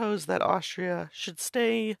they propose that Austria should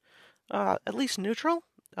stay at least neutral,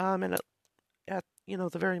 and at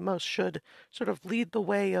the very most should sort of lead the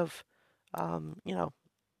way of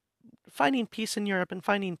finding peace in Europe and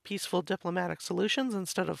finding peaceful diplomatic solutions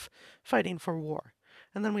instead of fighting for war.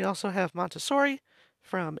 And then we also have Montessori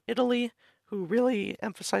from Italy, who really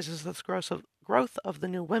emphasizes this growth of the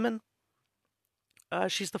New Women.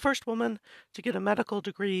 She's the first woman to get a medical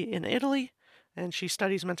degree in Italy, and she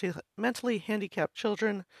studies mentally handicapped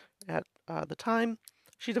children at the time.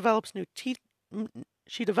 She develops new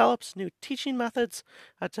teaching methods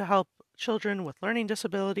to help children with learning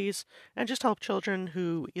disabilities and just help children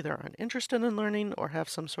who either aren't interested in learning or have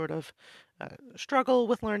some sort of struggle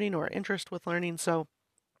with learning or interest with learning. So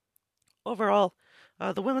overall,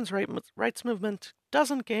 the women's rights movement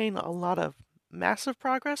doesn't gain a lot of massive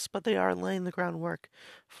progress, but they are laying the groundwork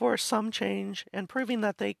for some change and proving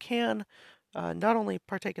that they can not only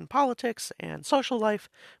partake in politics and social life,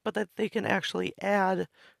 but that they can actually add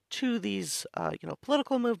to these,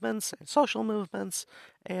 political movements and social movements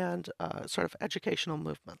and sort of educational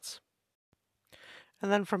movements.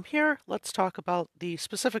 And then from here, let's talk about the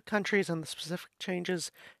specific countries and the specific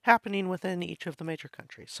changes happening within each of the major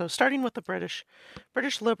countries. So starting with the British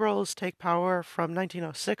liberals take power from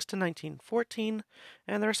 1906 to 1914,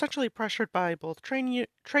 and they're essentially pressured by both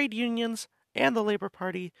trade unions and the Labour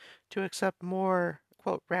Party to accept more,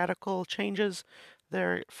 quote, radical changes.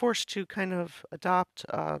 They're forced to kind of adopt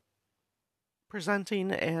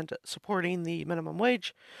presenting and supporting the minimum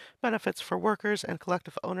wage, benefits for workers, and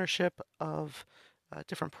collective ownership of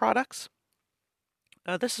different products.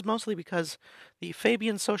 This is mostly because the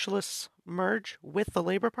Fabian Socialists merge with the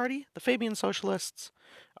Labour Party. The Fabian Socialists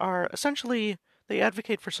are essentially, they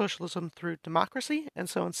advocate for socialism through democracy, and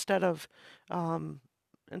so instead of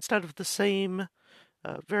the same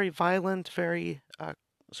very violent, very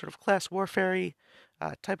sort of class warfare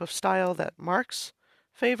type of style that Marx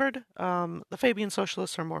favored. The Fabian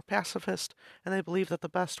socialists are more pacifist, and they believe that the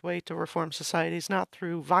best way to reform society is not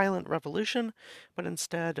through violent revolution, but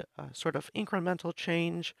instead sort of incremental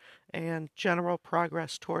change and general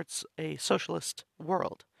progress towards a socialist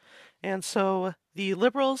world. And so the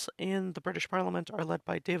Liberals in the British Parliament are led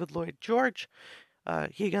by David Lloyd George.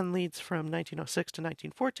 He again leads from 1906 to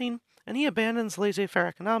 1914, and he abandons laissez-faire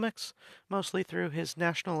economics, mostly through his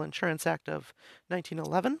National Insurance Act of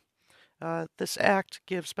 1911. This act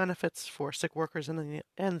gives benefits for sick workers and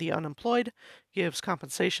the unemployed, gives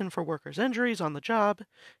compensation for workers' injuries on the job,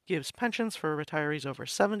 gives pensions for retirees over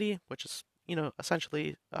 70, which is,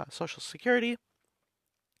 essentially Social Security.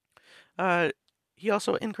 He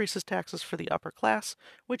also increases taxes for the upper class,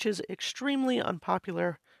 which is extremely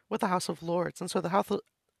unpopular with the House of Lords, and so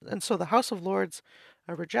the House of Lords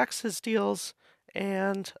rejects his deals,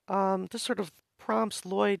 and this sort of prompts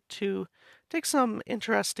Lloyd to take some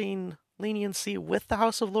interesting leniency with the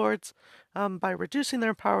House of Lords by reducing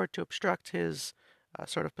their power to obstruct his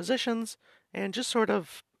sort of positions and just sort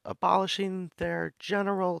of abolishing their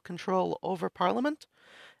general control over Parliament,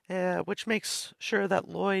 which makes sure that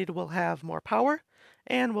Lloyd will have more power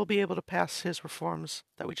and will be able to pass his reforms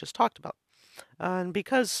that we just talked about. And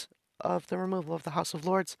because of the removal of the House of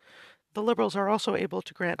Lords, the Liberals are also able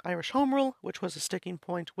to grant Irish Home Rule, which was a sticking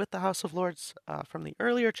point with the House of Lords from the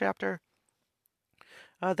earlier chapter.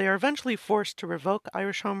 They are eventually forced to revoke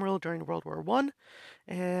Irish Home Rule during World War I,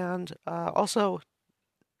 and also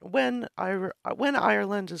when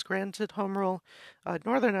Ireland is granted Home Rule,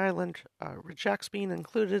 Northern Ireland rejects being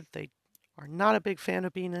included. They are not a big fan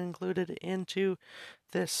of being included into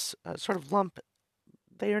this sort of lump.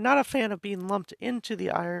 They are not a fan of being lumped into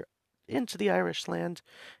the Irish land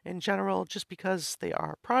in general, just because they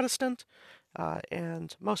are Protestant,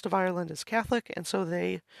 and most of Ireland is Catholic, and so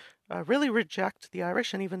they really reject the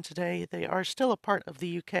Irish, and even today they are still a part of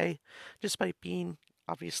the UK, despite being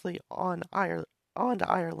obviously on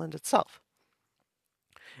Ireland itself.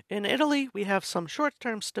 In Italy, we have some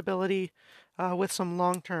short-term stability with some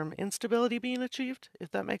long-term instability being achieved,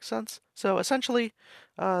 if that makes sense. So essentially,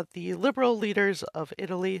 the liberal leaders of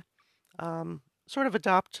Italy sort of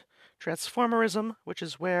adopt transformerism, which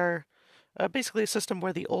is where basically a system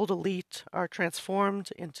where the old elite are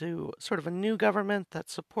transformed into sort of a new government that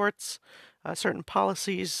supports certain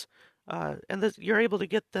policies, and that you're able to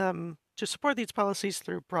get them to support these policies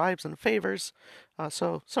through bribes and favors.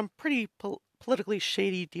 So some pretty politically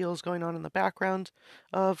shady deals going on in the background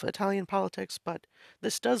of Italian politics, but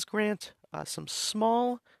this does grant some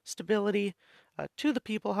small stability to the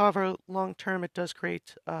people. However, long term, it does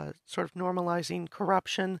create sort of normalizing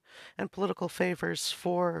corruption and political favors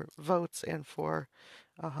for votes and for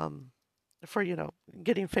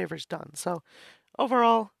getting favors done. So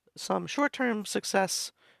overall, some short-term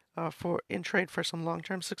success in trade for some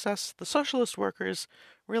long-term success. The socialist workers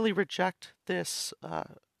really reject this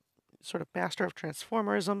sort of master of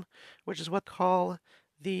transformerism, which is what call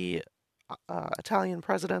the Italian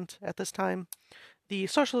president at this time. The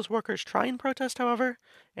socialist workers try and protest, however,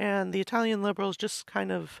 and the Italian liberals just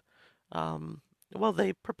kind of,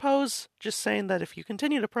 they propose just saying that if you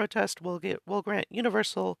continue to protest, we'll grant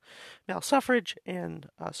universal male suffrage and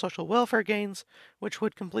social welfare gains, which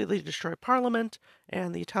would completely destroy Parliament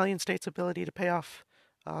and the Italian state's ability to pay off,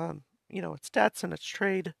 its debts and its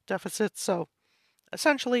trade deficits. So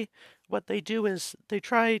essentially, what they do is they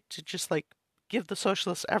try to just give the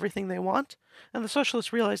socialists everything they want, and the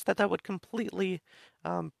socialists realize that would completely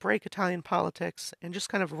break Italian politics and just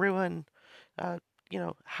kind of ruin,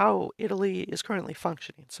 how Italy is currently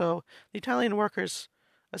functioning. So the Italian workers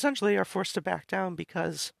essentially are forced to back down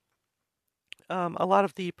because a lot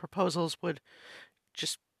of the proposals would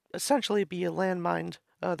just essentially be a landmine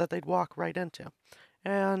that they'd walk right into.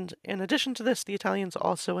 And in addition to this, the Italians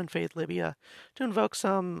also invade Libya to invoke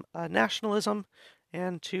some nationalism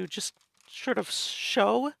and to just sort of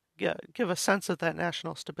give a sense of that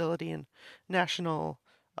national stability and national,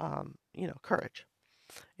 courage.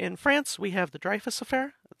 In France, we have the Dreyfus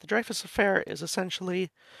Affair. The Dreyfus Affair is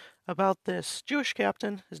essentially about this Jewish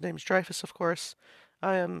captain. His name's Dreyfus, of course.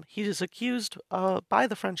 He is accused by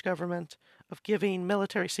the French government of giving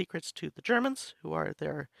military secrets to the Germans, who are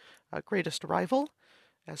their greatest rival.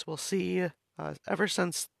 As we'll see, ever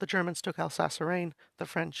since the Germans took Alsace-Lorraine, the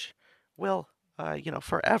French will,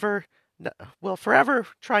 forever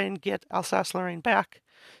try and get Alsace-Lorraine back,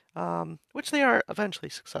 which they are eventually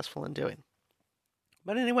successful in doing.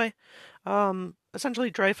 But anyway,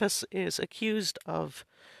 essentially Dreyfus is accused of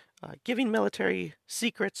giving military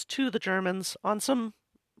secrets to the Germans on some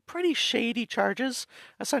pretty shady charges.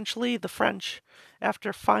 Essentially, the French,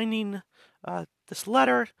 after finding this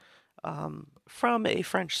letter from a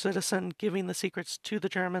French citizen giving the secrets to the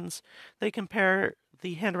Germans. They compare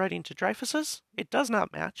the handwriting to Dreyfus's. It does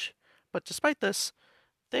not match, but despite this,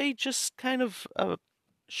 they just kind of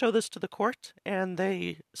show this to the court, and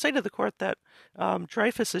they say to the court that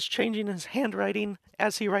Dreyfus is changing his handwriting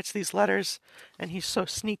as he writes these letters, and he's so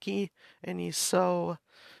sneaky, and he's so,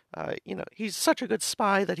 he's such a good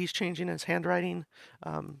spy that he's changing his handwriting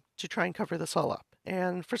to try and cover this all up.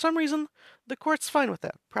 And for some reason, the court's fine with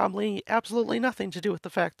that. Probably absolutely nothing to do with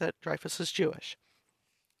the fact that Dreyfus is Jewish.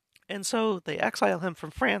 And so they exile him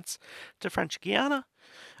from France to French Guiana.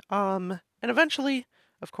 And eventually,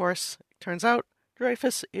 of course, it turns out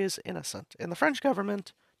Dreyfus is innocent. And the French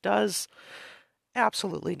government does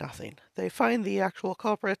absolutely nothing. They find the actual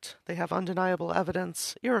culprit. They have undeniable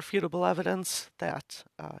evidence, irrefutable evidence that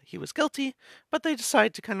he was guilty, but they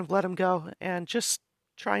decide to kind of let him go and just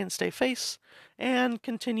try and stay face and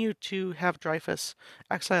continue to have Dreyfus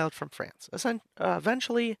exiled from France.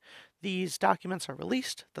 Eventually, these documents are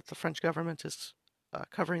released that the French government is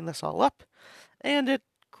covering this all up, and it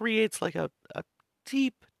creates like a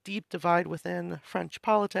deep, deep divide within French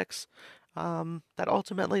politics that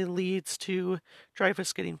ultimately leads to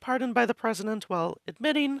Dreyfus getting pardoned by the president while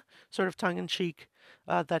admitting, sort of tongue-in-cheek,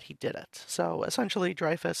 that he did it. So essentially,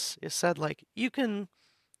 Dreyfus is said, like,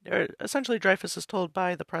 essentially Dreyfus is told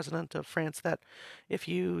by the president of France that if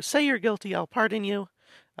you say you're guilty, I'll pardon you.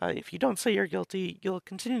 If you don't say you're guilty, you'll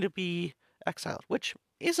continue to be exiled, which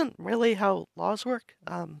isn't really how laws work,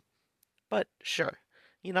 but sure.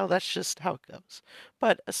 That's just how it goes.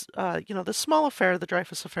 But, the small affair, the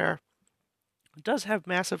Dreyfus affair, does have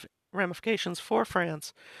massive ramifications for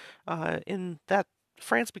France in that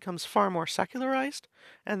France becomes far more secularized,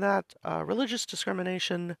 and that religious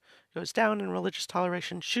discrimination goes down and religious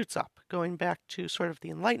toleration shoots up, going back to sort of the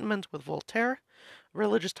Enlightenment with Voltaire.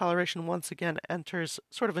 Religious toleration once again enters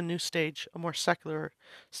sort of a new stage, a more secular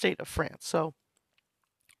state of France. So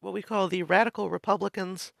what we call the radical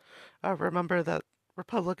Republicans, remember that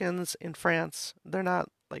Republicans in France, they're not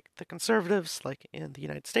like the conservatives like in the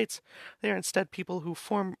United States. They are instead people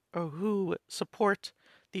who support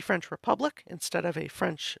the French Republic instead of a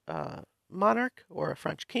French monarch or a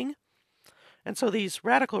French king. And so these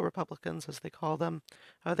radical Republicans, as they call them,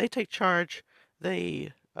 they take charge.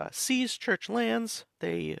 They seize church lands.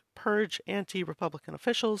 They purge anti-Republican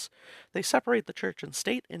officials. They separate the church and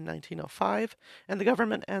state in 1905, and the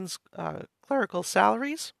government ends clerical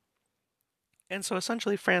salaries. And so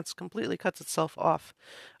essentially France completely cuts itself off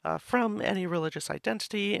from any religious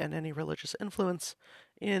identity and any religious influence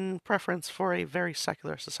in preference for a very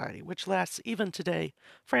secular society, which lasts even today.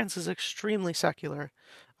 France is extremely secular,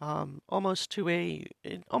 almost to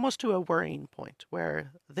a worrying point,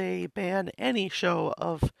 where they ban any show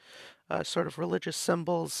of sort of religious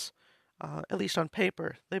symbols, at least on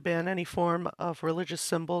paper. They ban any form of religious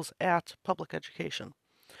symbols at public education.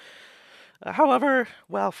 However,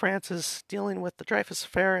 while France is dealing with the Dreyfus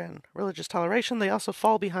affair and religious toleration, they also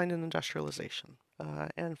fall behind in industrialization.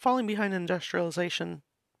 And falling behind in industrialization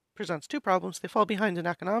presents two problems. They fall behind in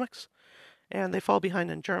economics, and they fall behind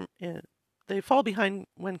they fall behind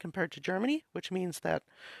when compared to Germany, which means that,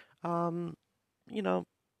 they're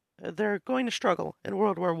going to struggle in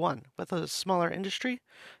World War I with a smaller industry.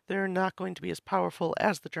 They're not going to be as powerful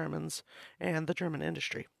as the Germans and the German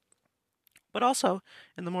industry. But also,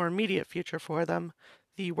 in the more immediate future for them,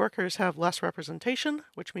 the workers have less representation,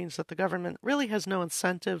 which means that the government really has no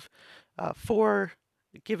incentive for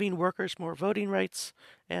giving workers more voting rights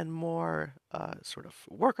and more sort of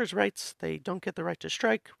workers' rights. They don't get the right to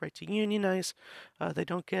strike, right to unionize. They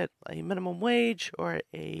don't get a minimum wage or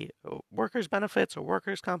a workers' benefits or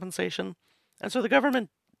workers' compensation. And so the government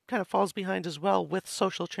kind of falls behind as well with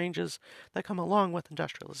social changes that come along with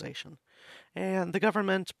industrialization. And the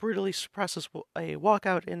government brutally suppresses a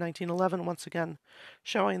walkout in 1911, once again,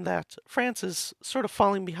 showing that France is sort of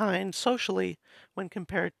falling behind socially when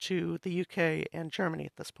compared to the UK and Germany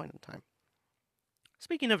at this point in time.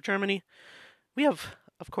 Speaking of Germany, we have,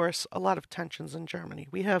 of course, a lot of tensions in Germany.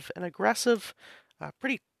 We have an aggressive,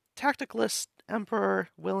 pretty tacticalist Emperor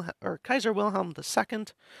Kaiser Wilhelm II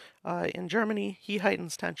in Germany. He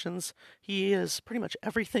heightens tensions. He is pretty much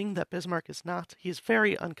everything that Bismarck is not. He's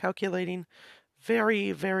very uncalculating,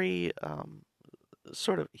 very, very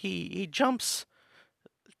he jumps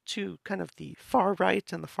to kind of the far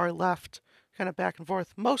right and the far left, kind of back and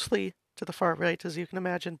forth, mostly to the far right, as you can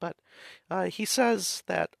imagine. But he says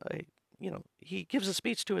that he gives a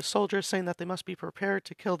speech to his soldiers saying that they must be prepared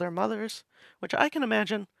to kill their mothers, which I can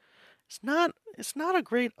imagine it's not a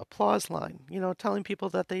great applause line, telling people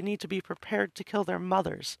that they need to be prepared to kill their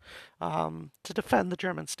mothers to defend the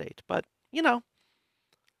German state. But,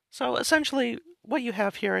 So essentially, what you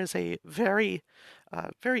have here is a very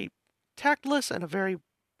tactless and a very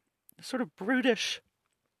sort of brutish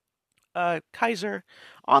Kaiser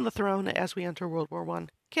on the throne as we enter World War One.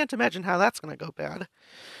 Can't imagine how that's going to go bad.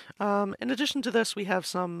 In addition to this, we have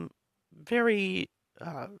some very,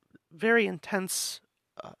 uh, very intense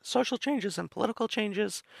social changes and political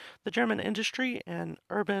changes. The German industry and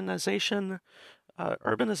urbanization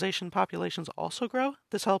populations also grow.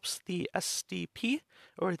 This helps the SDP,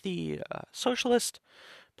 or the Socialist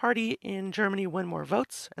Party in Germany, win more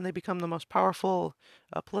votes, and they become the most powerful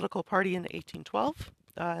political party in 1812.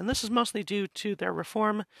 And this is mostly due to their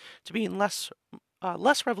reform to being less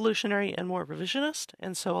revolutionary and more revisionist.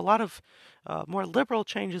 And so a lot of more liberal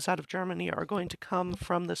changes out of Germany are going to come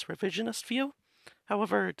from this revisionist view.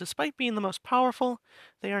 However, despite being the most powerful,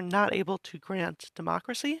 they are not able to grant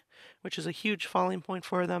democracy, which is a huge falling point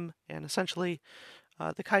for them. And essentially,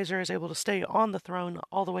 the Kaiser is able to stay on the throne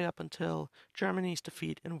all the way up until Germany's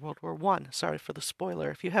defeat in World War I. Sorry for the spoiler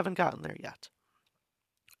if you haven't gotten there yet.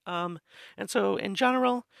 And so, in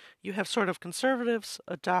general, you have sort of conservatives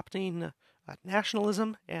adopting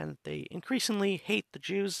nationalism, and they increasingly hate the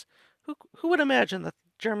Jews. Who would imagine that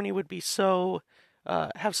Germany would be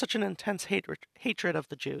have such an intense hatred of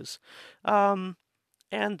the Jews? And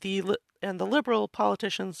the liberal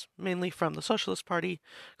politicians, mainly from the Socialist Party,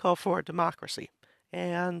 call for democracy.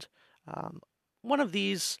 And one of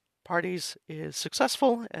these parties is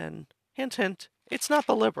successful, and hint, hint, it's not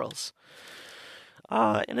the liberals.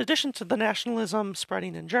 In addition to the nationalism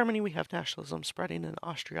spreading in Germany, we have nationalism spreading in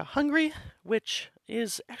Austria-Hungary, which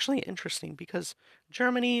is actually interesting because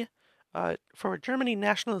for Germany,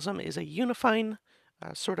 nationalism is a unifying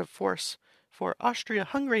sort of force. For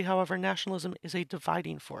Austria-Hungary, however, nationalism is a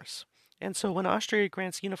dividing force. And so when Austria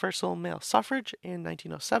grants universal male suffrage in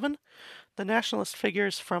 1907, the nationalist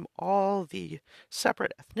figures from all the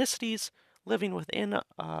separate ethnicities living within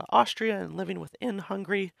Austria and living within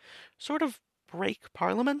Hungary sort of break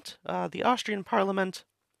parliament. The Austrian parliament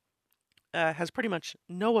has pretty much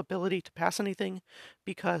no ability to pass anything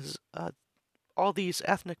because all these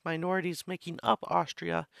ethnic minorities making up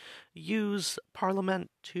Austria use parliament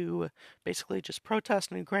to basically just protest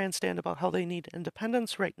and grandstand about how they need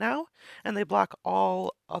independence right now, and they block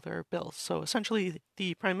all other bills. So essentially,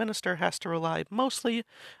 the prime minister has to rely mostly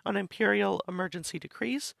on imperial emergency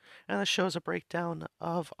decrees, and this shows a breakdown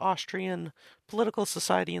of Austrian political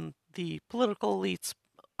society and the political elites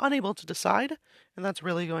unable to decide, and that's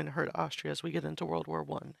really going to hurt Austria as we get into World War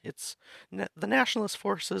I. It's the nationalist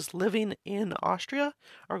forces living in Austria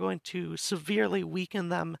are going to severely weaken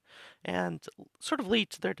them and sort of lead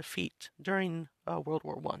to their defeat during World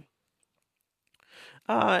War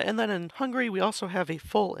I. And then in Hungary, we also have a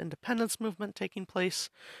full independence movement taking place.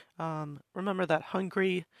 Remember that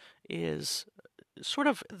Hungary is sort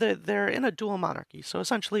of they're in a dual monarchy. So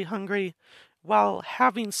essentially, Hungary, while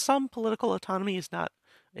having some political autonomy, is not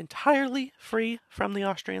entirely free from the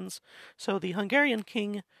Austrians. So the Hungarian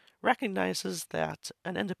king recognizes that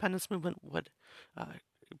an independence movement would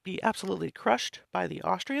be absolutely crushed by the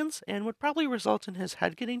Austrians and would probably result in his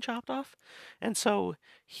head getting chopped off. And so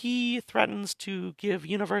he threatens to give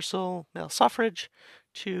universal male suffrage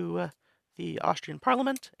to the Austrian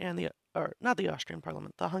parliament and not the Austrian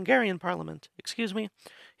parliament, the Hungarian parliament, excuse me.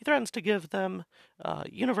 He threatens to give them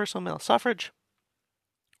universal male suffrage,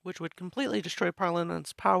 which would completely destroy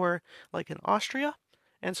Parliament's power, like in Austria.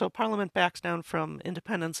 And so Parliament backs down from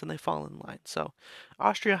independence and they fall in line. So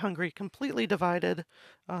Austria-Hungary completely divided,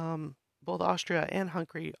 both Austria and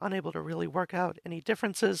Hungary unable to really work out any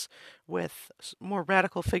differences, with more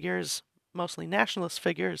radical figures, mostly nationalist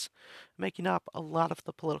figures, making up a lot of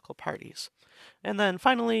the political parties. And then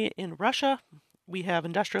finally, in Russia, we have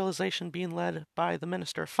industrialization being led by the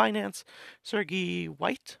Minister of Finance, Sergei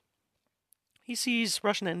White. He sees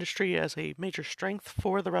Russian industry as a major strength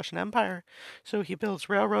for the Russian Empire, so he builds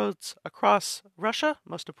railroads across Russia,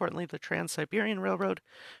 most importantly the Trans-Siberian Railroad,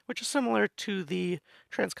 which is similar to the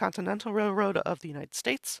Transcontinental Railroad of the United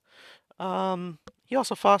States. He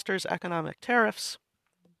also fosters economic tariffs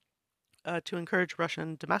to encourage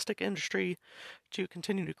Russian domestic industry to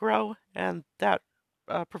continue to grow, and that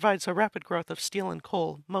provides a rapid growth of steel and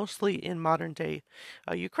coal, mostly in modern-day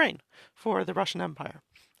Ukraine, for the Russian Empire.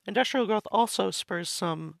 Industrial growth also spurs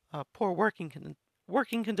some poor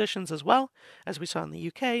working conditions as well, as we saw in the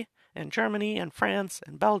UK and Germany and France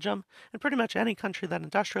and Belgium and pretty much any country that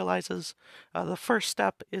industrializes. The first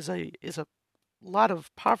step is a lot of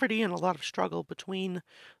poverty and a lot of struggle between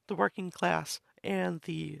the working class and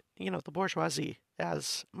the bourgeoisie,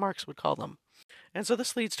 as Marx would call them. And so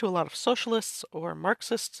this leads to a lot of socialists or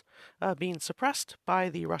Marxists being suppressed by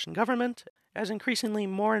the Russian government, as increasingly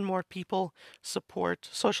more and more people support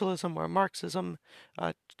socialism or Marxism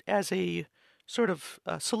as a sort of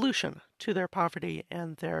solution to their poverty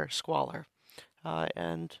and their squalor.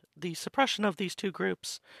 And the suppression of these two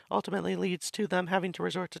groups ultimately leads to them having to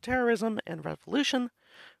resort to terrorism and revolution,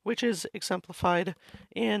 which is exemplified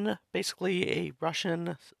in basically a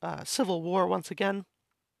Russian civil war once again.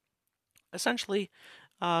 Essentially,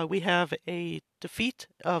 we have a defeat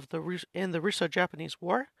of in the Russo-Japanese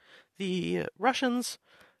War. The Russians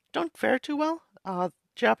don't fare too well.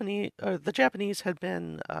 The Japanese had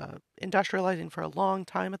been industrializing for a long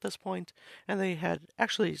time at this point, and they had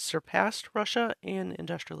actually surpassed Russia in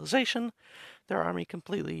industrialization. Their army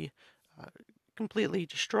completely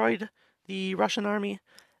destroyed the Russian army,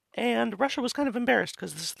 and Russia was kind of embarrassed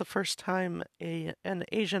because this is the first time an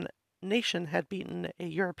Asian nation had beaten a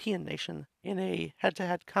European nation in a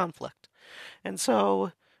head-to-head conflict. And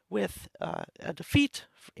so, with a defeat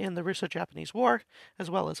in the Russo-Japanese War, as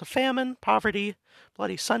well as a famine, poverty,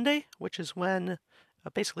 Bloody Sunday, which is when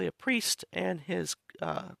basically a priest and his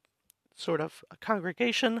sort of a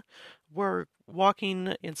congregation were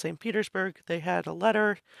walking in St. Petersburg. They had a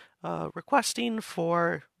letter requesting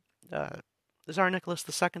for Tsar Nicholas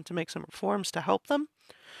II to make some reforms to help them.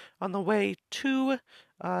 On the way to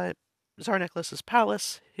Tsar Nicholas's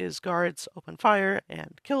palace, his guards opened fire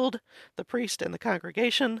and killed the priest and the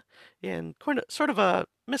congregation in sort of a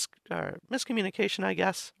miscommunication, I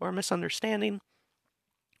guess, or misunderstanding.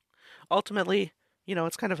 Ultimately,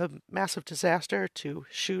 it's kind of a massive disaster to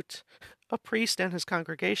shoot a priest and his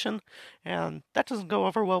congregation, and that doesn't go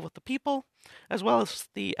over well with the people, as well as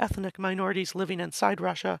the ethnic minorities living inside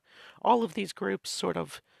Russia. All of these groups sort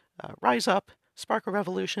of rise up, spark a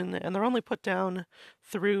revolution, and they're only put down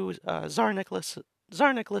through Tsar Nicholas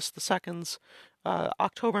II's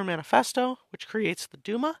October Manifesto, which creates the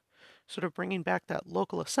Duma, sort of bringing back that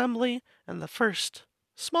local assembly, and the first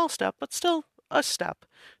small step, but still a step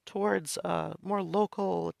towards more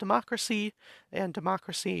local democracy and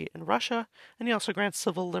democracy in Russia, and he also grants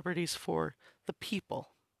civil liberties for the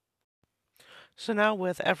people. So now,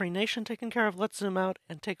 with every nation taken care of, let's zoom out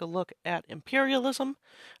and take a look at imperialism.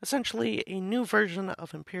 Essentially, a new version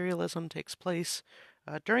of imperialism takes place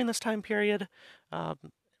during this time period,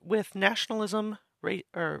 with nationalism,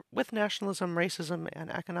 racism, and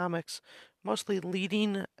economics mostly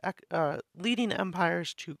leading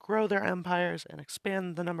empires to grow their empires and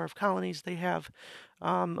expand the number of colonies they have.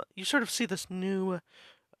 You sort of see this new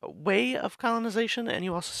way of colonization, and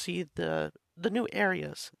you also see the new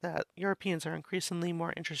areas that Europeans are increasingly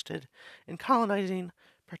more interested in colonizing,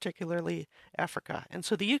 particularly Africa. And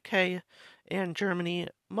so the UK and Germany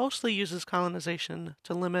mostly uses colonization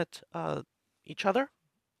to limit each other,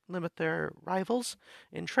 limit their rivals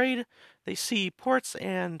in trade. They see ports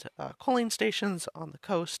and coaling stations on the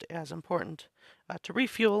coast as important to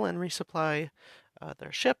refuel and resupply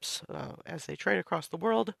their ships as they trade across the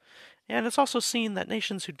world. And it's also seen that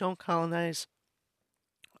nations who don't colonize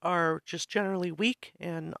are just generally weak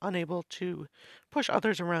and unable to push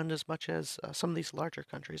others around as much as some of these larger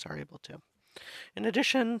countries are able to. In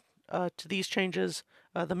addition to these changes,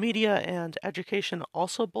 the media and education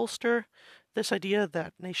also bolster this idea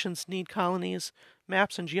that nations need colonies.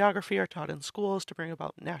 Maps and geography are taught in schools to bring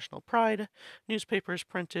about national pride. Newspapers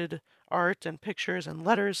printed art and pictures and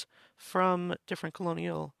letters from different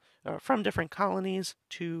colonies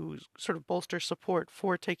to sort of bolster support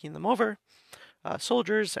for taking them over.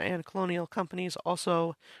 Soldiers and colonial companies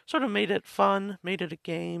also sort of made it fun, made it a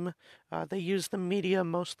game. They used the media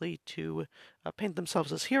mostly to paint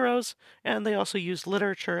themselves as heroes, and they also used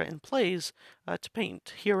literature and plays to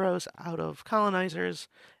paint heroes out of colonizers,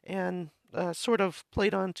 and sort of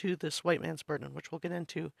played onto this white man's burden, which we'll get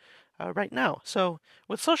into right now. So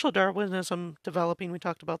with social Darwinism developing, we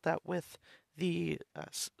talked about that with the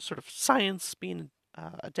sort of science being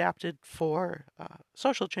adapted for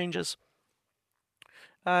social changes.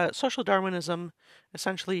 Social Darwinism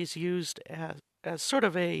essentially is used as sort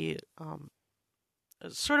of an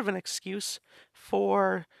excuse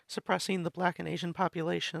for suppressing the Black and Asian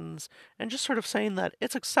populations, and just sort of saying that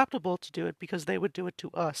it's acceptable to do it because they would do it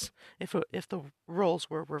to us if the roles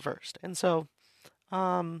were reversed. And so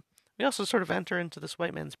we also sort of enter into this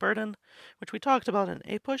white man's burden, which we talked about in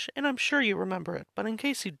APUSH, and I'm sure you remember it, but in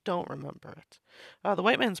case you don't remember it, the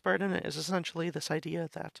white man's burden is essentially this idea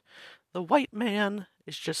that the white man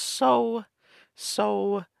is just so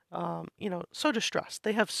distressed.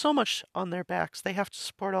 They have so much on their backs. They have to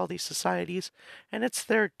support all these societies, and it's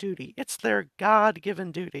their duty. It's their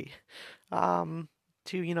God-given duty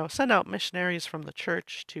to, send out missionaries from the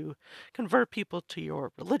church to convert people to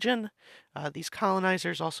your religion. These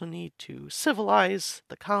colonizers also need to civilize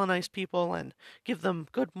the colonized people and give them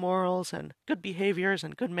good morals and good behaviors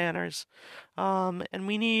and good manners. And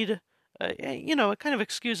we need, it kind of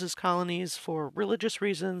excuses colonies for religious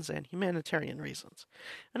reasons and humanitarian reasons.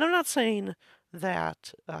 And I'm not saying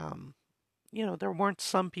that, there weren't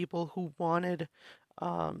some people who wanted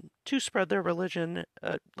to spread their religion,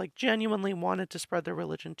 like genuinely wanted to spread their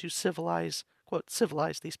religion to civilize, quote,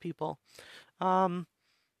 civilize these people. Um,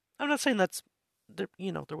 I'm not saying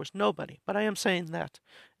there was nobody, but I am saying that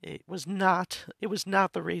it was not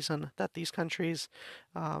the reason that these countries,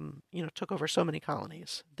 took over so many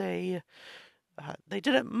colonies. They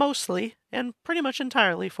did it mostly and pretty much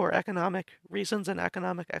entirely for economic reasons and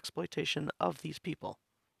economic exploitation of these people.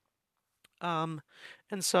 And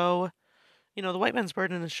so, the white man's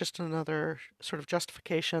burden is just another sort of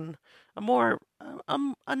justification,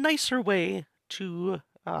 a nicer way to,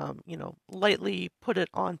 lightly put it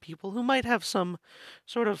on people who might have some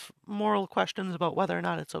sort of moral questions about whether or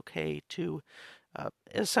not it's okay to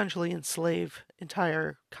essentially enslave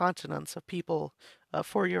entire continents of people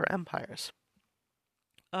for your empires.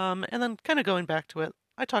 And then kind of going back to it,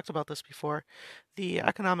 I talked about this before. The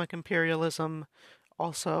economic imperialism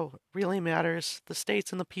also really matters. The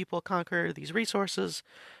states and the people conquer these resources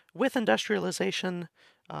with industrialization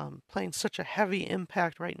playing such a heavy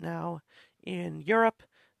impact right now in Europe.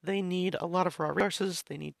 They need a lot of raw resources.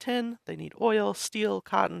 They need tin, they need oil, steel,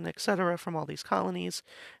 cotton, etc. from all these colonies.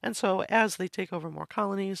 And so as they take over more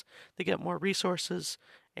colonies, they get more resources.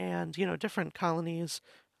 And, different colonies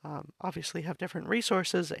obviously have different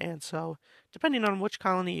resources. And so depending on which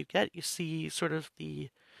colony you get, you see sort of the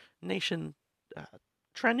nation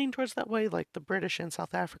trending towards that way, like the British in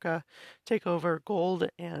South Africa take over gold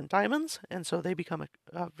and diamonds, and so they become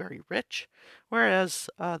very rich, whereas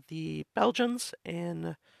the Belgians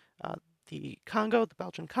in the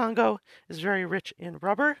Belgian Congo, is very rich in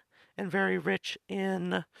rubber and very rich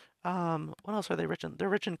in, what else are they rich in? They're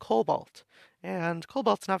rich in cobalt, and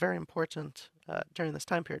cobalt's not very important during this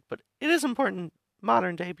time period, but it is important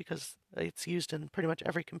modern day because it's used in pretty much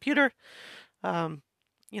every computer.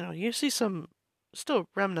 You see some still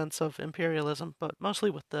remnants of imperialism, but mostly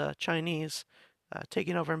with the Chinese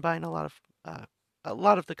taking over and buying a lot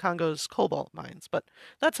of the Congo's cobalt mines. But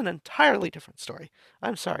that's an entirely different story.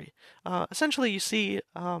 I'm sorry. Essentially, you see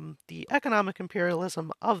the economic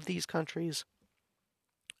imperialism of these countries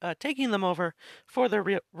taking them over for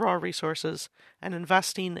their raw resources and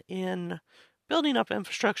investing in building up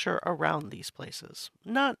infrastructure around these places.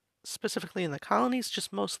 Not specifically in the colonies,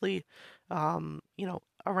 just mostly,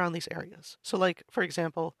 around these areas. So, like, for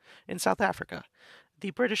example, in South Africa,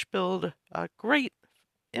 the British build a great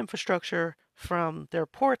infrastructure from their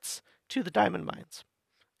ports to the diamond mines.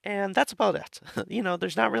 And that's about it.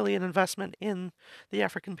 There's not really an investment in the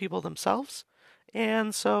African people themselves.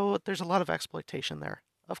 And so there's a lot of exploitation there.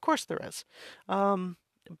 Of course there is.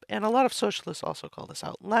 And a lot of socialists also call this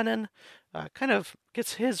out. Lenin kind of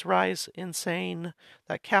gets his rise in saying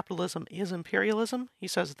that capitalism is imperialism. He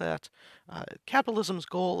says that capitalism's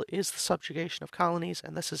goal is the subjugation of colonies,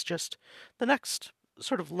 and this is just the next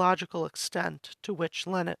sort of logical extent to which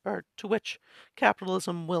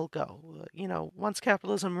capitalism will go. Once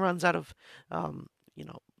capitalism runs out of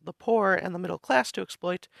the poor and the middle class to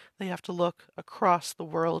exploit, they have to look across the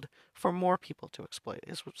world for more people to exploit,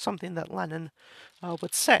 is something that Lenin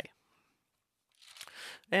would say.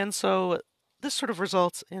 And so this sort of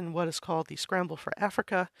results in what is called the scramble for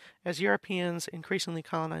Africa, as Europeans increasingly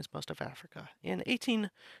colonize most of Africa. In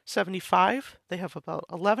 1875, they have about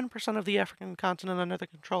 11% of the African continent under their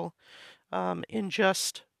control. In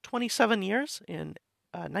just 27 years, in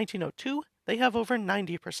 1902, they have over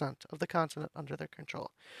 90% of the continent under their control.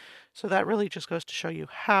 So that really just goes to show you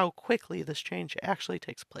how quickly this change actually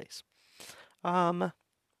takes place. And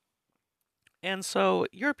so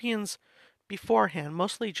Europeans beforehand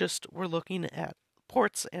mostly just were looking at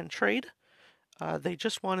ports and trade. They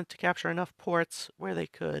just wanted to capture enough ports where they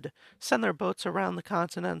could send their boats around the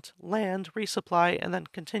continent, land, resupply, and then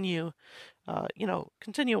continue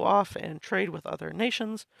off and trade with other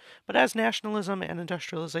nations. But as nationalism and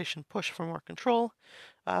industrialization push for more control,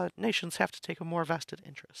 nations have to take a more vested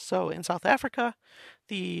interest. So in South Africa,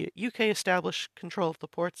 the UK established control of the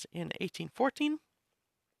ports in 1814.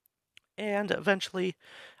 And eventually,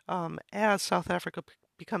 as South Africa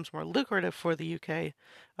becomes more lucrative for the UK,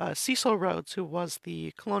 Cecil Rhodes, who was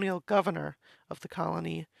the colonial governor of the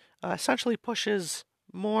colony, essentially pushes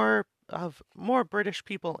more British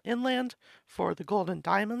people inland for the gold and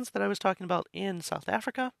diamonds that I was talking about in South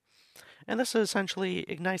Africa. And this essentially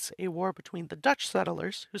ignites a war between the Dutch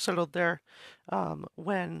settlers who settled there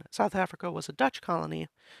when South Africa was a Dutch colony,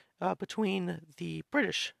 between the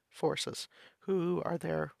British forces who are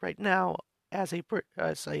there right now as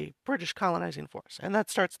a British colonizing force. And that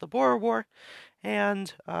starts the Boer War,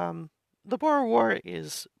 and the Boer War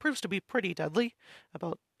proves to be pretty deadly.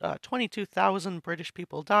 About 22,000 British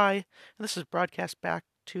people die, and this is broadcast back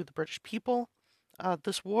to the British people.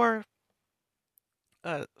 This war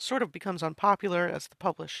sort of becomes unpopular as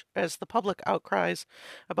the public outcries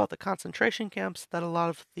about the concentration camps that a lot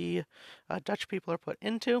of the Dutch people are put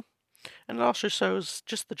into. And it also shows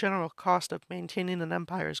just the general cost of maintaining an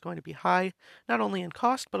empire is going to be high, not only in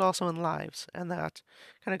cost, but also in lives. And that,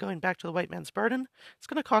 kind of going back to the white man's burden, it's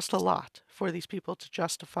going to cost a lot for these people to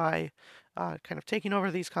justify kind of taking over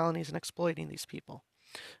these colonies and exploiting these people.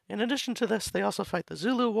 In addition to this, they also fight the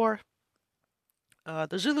Zulu War.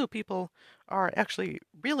 The Zulu people are actually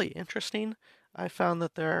really interesting. I found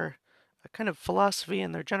that their kind of philosophy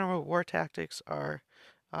and their general war tactics are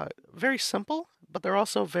very simple, but they're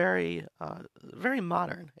also very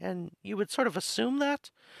modern. And you would sort of assume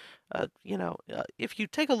that, if you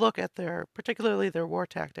take a look at particularly their war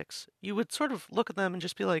tactics, you would sort of look at them and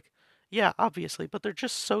just be like, yeah, obviously, but they're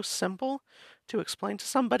just so simple to explain to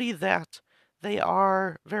somebody that they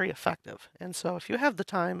are very effective. And so if you have the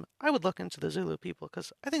time, I would look into the Zulu people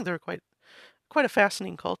because I think they're quite a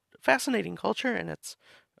fascinating culture, and it's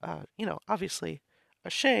obviously a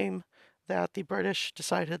shame that the British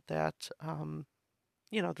decided that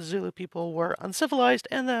the Zulu people were uncivilized,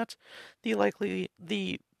 and that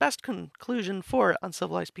the best conclusion for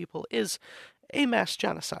uncivilized people is a mass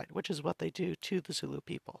genocide, which is what they do to the Zulu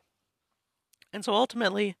people. And so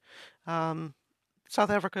ultimately, South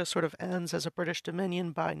Africa sort of ends as a British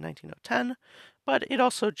dominion by 1910, but it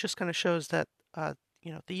also just kind of shows that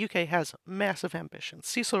the UK has massive ambitions.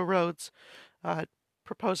 Cecil Rhodes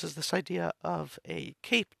proposes this idea of a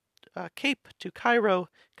Cape to Cairo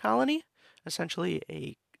colony, essentially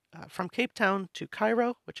from Cape Town to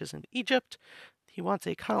Cairo, which is in Egypt. He wants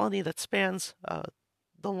a colony that spans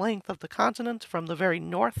the length of the continent from the very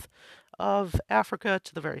north of Africa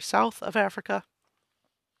to the very south of Africa,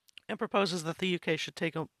 and proposes that the UK should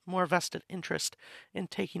take a more vested interest in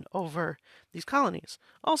taking over these colonies.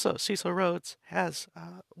 Also, Cecil Rhodes has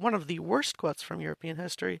one of the worst quotes from European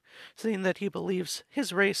history, saying that he believes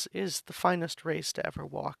his race is the finest race to ever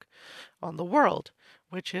walk on the world,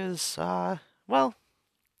 which is, very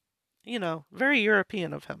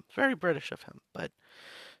European of him, very British of him, but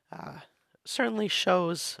certainly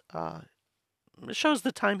shows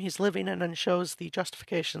the time he's living in, and shows the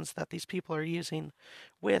justifications that these people are using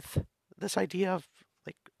with this idea of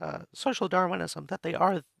social Darwinism, that they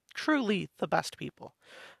are truly the best people,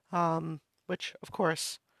 which of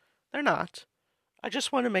course they're not. I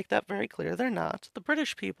just want to make that very clear. They're not. The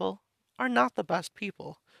British people are not the best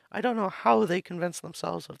people. I don't know how they convince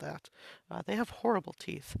themselves of that. They have horrible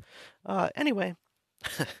teeth. Anyway,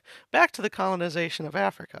 back to the colonization of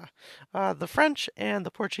Africa. The French and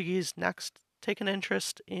the Portuguese next take an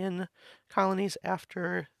interest in colonies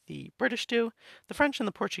after the British do. The French and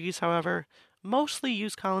the Portuguese, however, mostly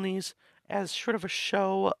use colonies as sort of a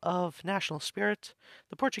show of national spirit.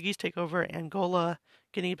 The Portuguese take over Angola,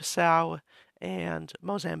 Guinea-Bissau, and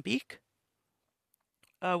Mozambique,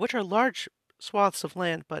 which are large swaths of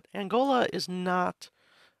land, but Angola is not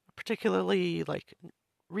a particularly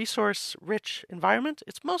resource-rich environment.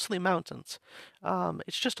 It's mostly mountains.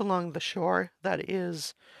 It's just along the shore that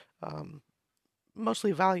is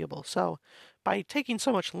mostly valuable. So by taking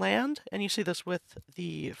so much land, and you see this with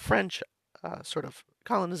the French sort of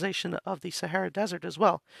colonization of the Sahara Desert as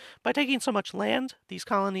well, by taking so much land, these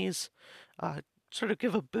colonies sort of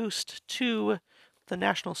give a boost to the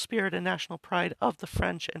national spirit and national pride of the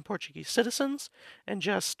French and Portuguese citizens. And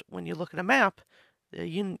just when you look at a map,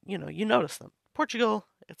 you notice them. Portugal,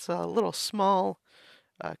 it's a little small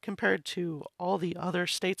compared to all the other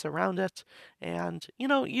states around it, and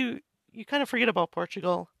you kind of forget about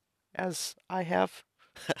Portugal, as I have.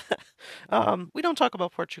 We don't talk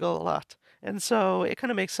about Portugal a lot, and so it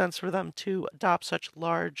kind of makes sense for them to adopt such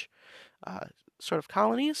large sort of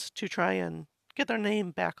colonies to try and get their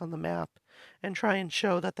name back on the map and try and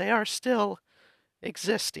show that they are still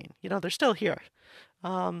existing. They're still here,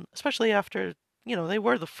 especially after, they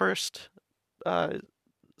were the first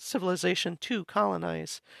civilization to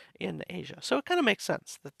colonize in Asia. So it kind of makes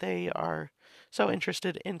sense that they are so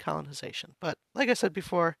interested in colonization. But like I said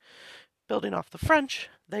before, building off the French,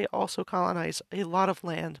 they also colonize a lot of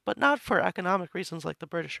land, but not for economic reasons like the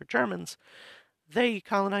British or Germans. They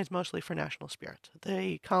colonize mostly for national spirit.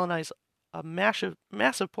 They colonize a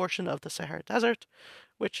massive portion of the Sahara Desert,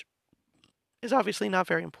 which is obviously not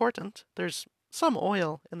very important. There's some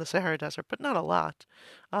oil in the Sahara Desert, but not a lot.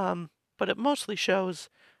 But it mostly shows,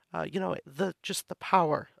 just the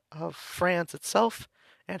power of France itself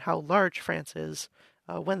and how large France is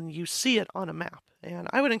when you see it on a map. And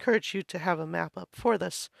I would encourage you to have a map up for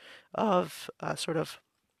this of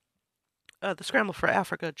the scramble for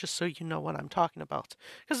Africa, just so you know what I'm talking about,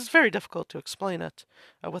 because it's very difficult to explain it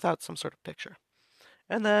without some sort of picture.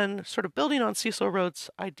 And then, sort of building on Cecil Rhodes'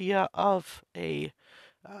 idea of a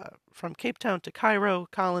from Cape Town to Cairo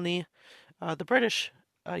colony, the British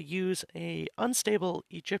use a unstable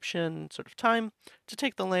Egyptian sort of time to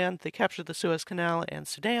take the land. They capture the Suez Canal and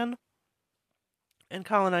Sudan and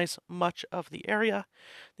colonize much of the area.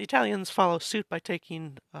 The Italians follow suit by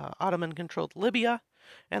taking Ottoman-controlled Libya,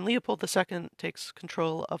 and Leopold II takes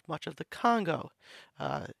control of much of the Congo.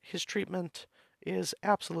 His treatment is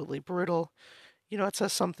absolutely brutal. It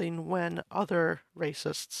says something when other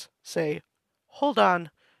racists say, hold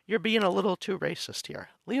on, you're being a little too racist here.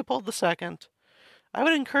 Leopold II, I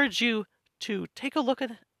would encourage you to take a look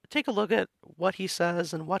at what he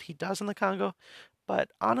says and what he does in the Congo, but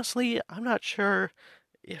honestly, I'm not sure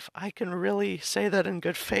if I can really say that in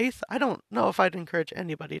good faith. I don't know if I'd encourage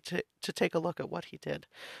anybody to take a look at what he did.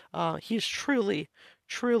 He's truly,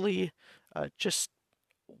 truly just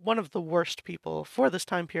one of the worst people for this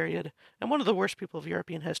time period and one of the worst people of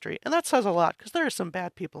European history. And that says a lot because there are some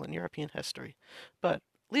bad people in European history. But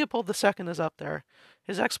Leopold II is up there.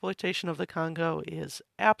 His exploitation of the Congo is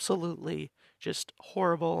absolutely just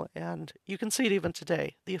horrible, and you can see it even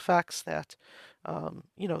today. The effects that,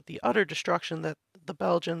 the utter destruction that the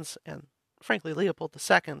Belgians and, frankly, Leopold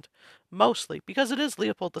II, mostly, because it is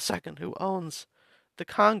Leopold II who owns the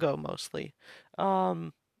Congo mostly,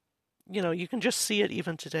 you can just see it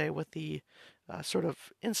even today with the sort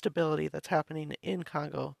of instability that's happening in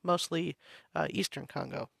Congo, mostly eastern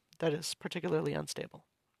Congo, that is particularly unstable.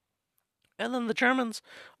 And then the Germans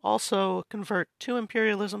also convert to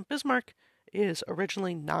imperialism. Bismarck is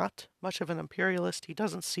originally not much of an imperialist. He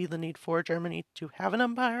doesn't see the need for Germany to have an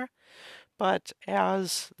empire. But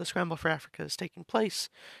as the scramble for Africa is taking place,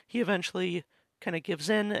 he eventually kind of gives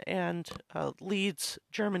in and leads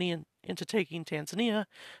Germany into taking Tanzania,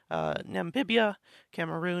 Namibia,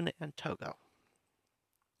 Cameroon, and Togo.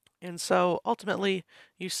 And so ultimately,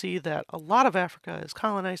 you see that a lot of Africa is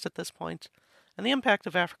colonized at this point, and the impact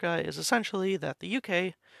of Africa is essentially that the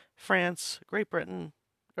UK, France, Great Britain,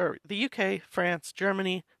 or the UK, France,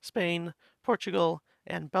 Germany, Spain, Portugal,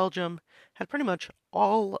 and Belgium had pretty much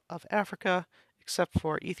all of Africa except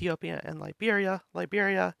for Ethiopia and Liberia.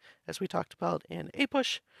 Liberia, as we talked about in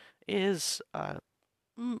APUSH, is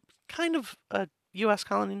kind of a U.S.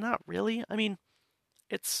 colony. Not really. I mean,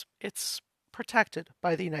 it's protected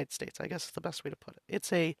by the United States, I guess is the best way to put it.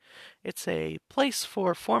 It's a place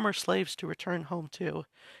for former slaves to return home to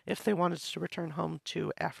if they wanted to return home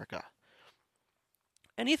to Africa.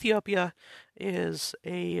 And Ethiopia is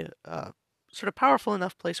a sort of powerful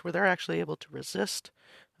enough place where they're actually able to resist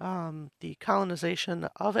the colonization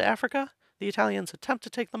of Africa. The Italians attempt to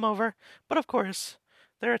take them over, but of course,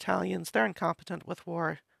 they're Italians. They're incompetent with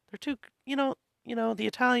war. They're too, the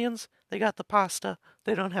Italians. They got the pasta.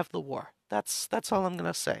 They don't have the war. That's all I'm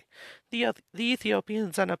gonna say. The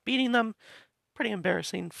Ethiopians end up beating them. Pretty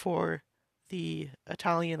embarrassing for the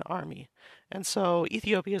Italian army, and so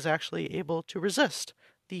Ethiopia is actually able to resist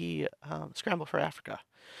the scramble for Africa.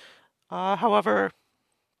 However,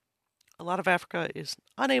 a lot of Africa is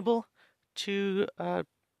unable to kind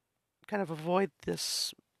of avoid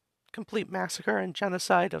this complete massacre and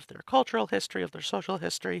genocide of their cultural history, of their social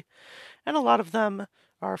history, and a lot of them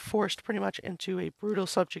are forced pretty much into a brutal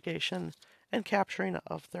subjugation and capturing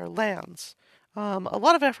of their lands. A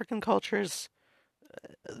lot of African cultures,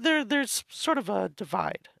 there's sort of a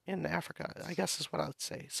divide in Africa, I guess is what I would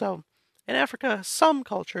say. So, in Africa, some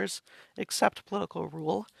cultures accept political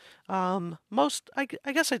rule. I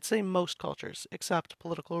guess I'd say most cultures accept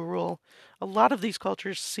political rule. A lot of these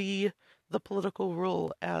cultures see the political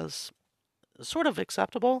rule as sort of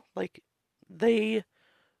acceptable. Like, they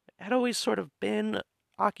had always sort of been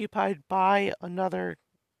occupied by another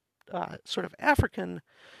sort of African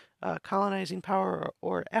colonizing power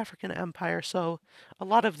or African empire. So a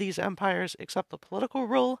lot of these empires accept the political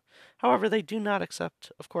rule. However, they do not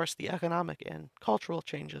accept, of course, the economic and cultural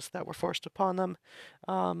changes that were forced upon them.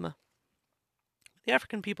 The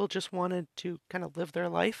African people just wanted to kind of live their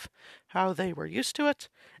life how they were used to it,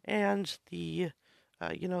 and the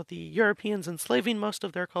Europeans enslaving most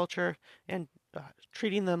of their culture and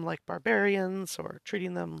treating them like barbarians or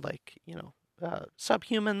treating them like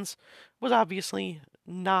subhumans was obviously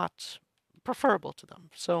not preferable to them.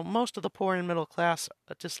 So most of the poor and middle class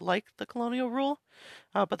dislike the colonial rule,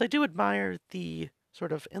 but they do admire the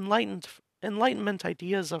sort of Enlightenment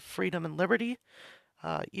ideas of freedom and liberty,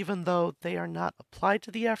 even though they are not applied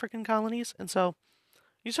to the African colonies. And so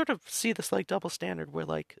you sort of see this like double standard where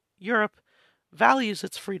like Europe values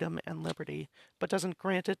its freedom and liberty, but doesn't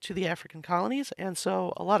grant it to the African colonies. And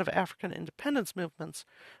so a lot of African independence movements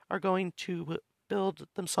are going to build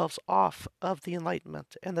themselves off of the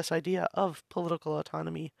Enlightenment and this idea of political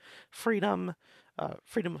autonomy, freedom,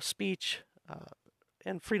 freedom of speech,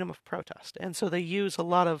 and freedom of protest. And so they use a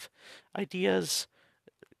lot of ideas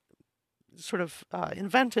sort of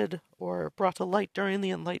invented or brought to light during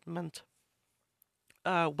the Enlightenment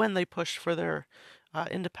when they push for their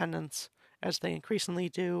independence, as they increasingly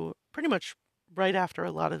do pretty much right after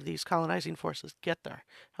a lot of these colonizing forces get there.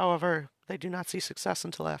 However, they do not see success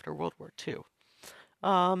until after World War II.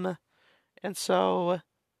 And so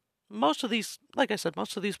most of these, like I said,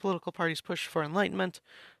 most of these political parties push for enlightenment.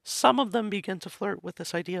 Some of them begin to flirt with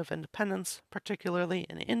this idea of independence, particularly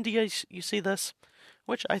in India. You see this,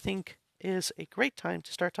 which I think is a great time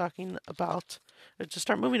to start talking about, to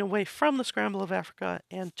start moving away from the scramble of Africa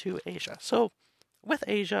and to Asia. So with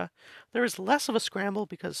Asia, there is less of a scramble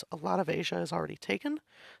because a lot of Asia is already taken.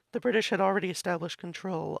 The British had already established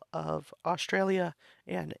control of Australia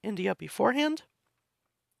and India beforehand,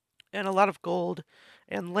 and a lot of gold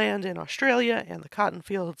and land in Australia and the cotton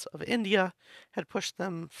fields of India had pushed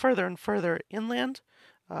them further and further inland,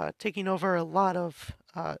 taking over a lot of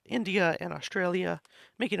India and Australia,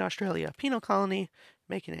 making Australia a penal colony,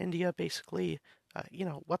 making India basically,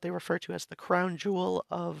 what they refer to as the crown jewel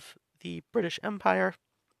of the British Empire.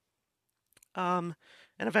 And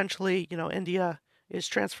eventually, India is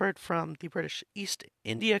transferred from the British East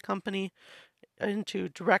India Company into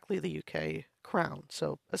directly the UK crown.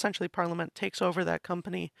 So essentially, Parliament takes over that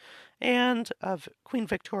company, and Queen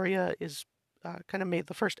Victoria is kind of made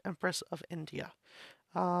the first Empress of India.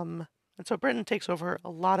 And so Britain takes over a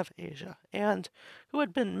lot of Asia. And who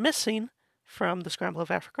had been missing from the scramble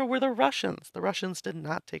of Africa were the Russians. The Russians did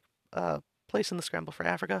not take place in the scramble for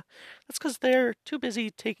Africa. That's because they're too busy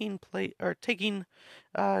taking part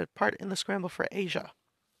in the scramble for Asia.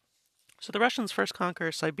 So the Russians first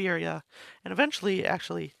conquer Siberia, and eventually,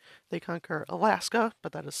 actually, they conquer Alaska,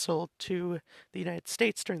 but that is sold to the United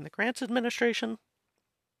States during the Grant administration.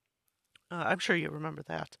 I'm sure you remember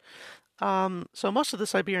that. So most of the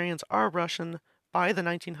Siberians are Russian by the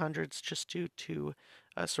 1900s, just due to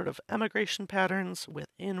sort of emigration patterns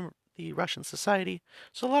within the Russian society.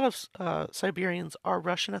 So a lot of Siberians are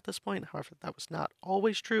Russian at this point. However, that was not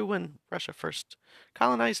always true when Russia first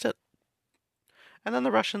colonized it. And then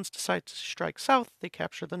the Russians decide to strike south. They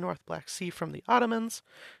capture the North Black Sea from the Ottomans,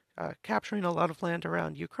 capturing a lot of land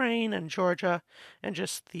around Ukraine and Georgia and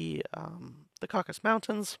just the Caucasus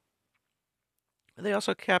Mountains. They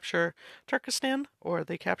also capture Turkestan, or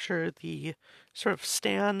they capture the sort of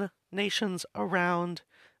Stan nations around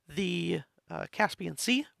the Caspian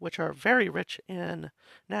Sea, which are very rich in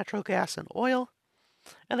natural gas and oil.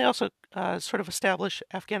 And they also sort of establish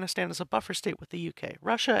Afghanistan as a buffer state with the UK.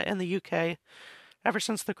 Russia and the UK, ever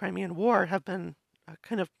since the Crimean War, have been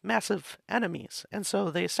kind of massive enemies. And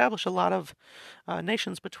so they establish a lot of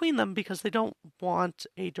nations between them because they don't want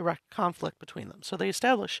a direct conflict between them. So they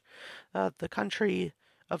establish the country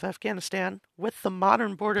of Afghanistan with the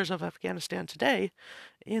modern borders of Afghanistan today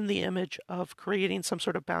in the image of creating some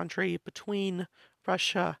sort of boundary between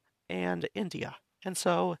Russia and India. And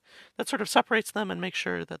so that sort of separates them and makes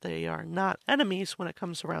sure that they are not enemies when it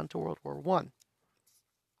comes around to World War I.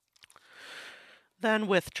 Then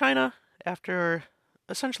with China, after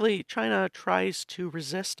essentially China tries to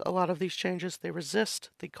resist a lot of these changes. They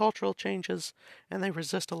resist the cultural changes, and they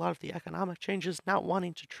resist a lot of the economic changes, not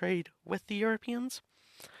wanting to trade with the Europeans.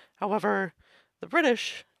 However, the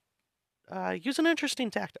British use an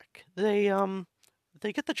interesting tactic. They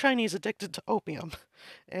get the Chinese addicted to opium,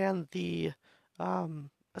 and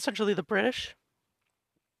essentially the British,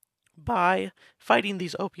 by fighting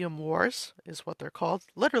these opium wars, is what they're called,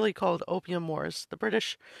 literally called opium wars. The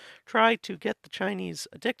British try to get the Chinese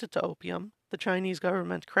addicted to opium. The Chinese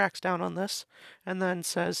government cracks down on this and then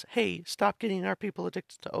says, hey, stop getting our people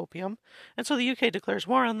addicted to opium. And so the UK declares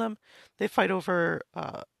war on them. They fight over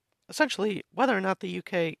essentially whether or not the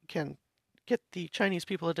UK can get the Chinese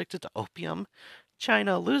people addicted to opium.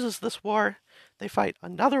 China loses this war. They fight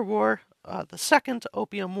another war, the Second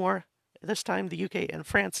Opium War. This time, the UK and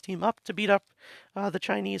France team up to beat up the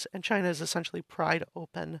Chinese, and China is essentially pried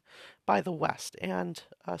open by the West. And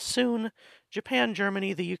soon, Japan,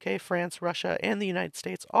 Germany, the UK, France, Russia, and the United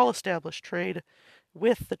States all establish trade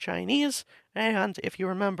with the Chinese. And if you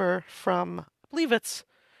remember from, I believe is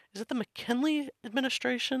it the McKinley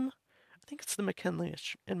administration? I think it's the McKinley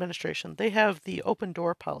administration. They have the open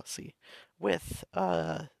door policy with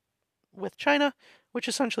China, which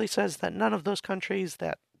essentially says that none of those countries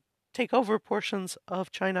that take over portions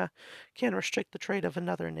of China can restrict the trade of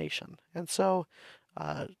another nation. And so,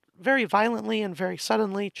 very violently and very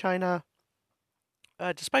suddenly, China,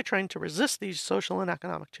 despite trying to resist these social and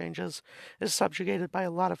economic changes, is subjugated by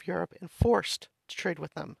a lot of Europe and forced to trade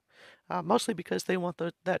with them, mostly because they want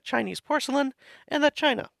that Chinese porcelain and that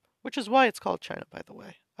China, which is why it's called China, by the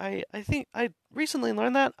way. I think I recently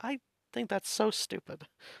learned that. I think that's so stupid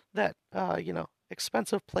that,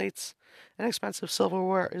 expensive plates and expensive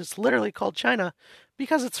silverware is literally called China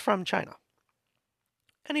because it's from China.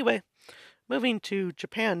 Anyway, moving to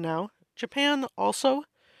Japan now. Japan also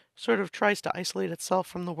sort of tries to isolate itself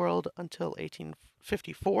from the world until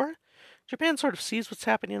 1854. Japan sort of sees what's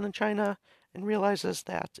happening in China and realizes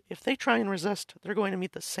that if they try and resist, they're going to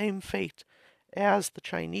meet the same fate as the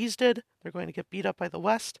Chinese did. They're going to get beat up by the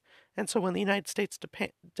West. And so when the United States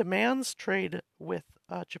demands trade with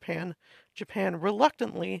Japan, Japan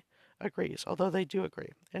reluctantly agrees, although they do agree.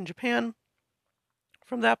 And Japan,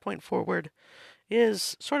 from that point forward,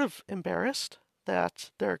 is sort of embarrassed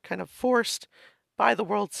that they're kind of forced by the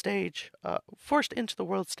world stage, forced into the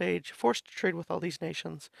world stage, forced to trade with all these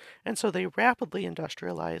nations. And so they rapidly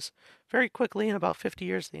industrialize. Very quickly, in about 50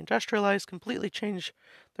 years, they industrialize, completely change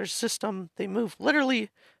their system. They move literally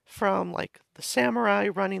from like the samurai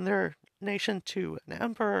running their nation to an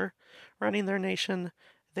emperor running their nation.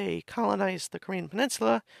 They colonize the Korean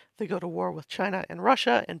Peninsula. They go to war with China and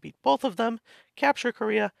Russia and beat both of them, capture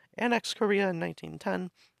Korea, annex Korea in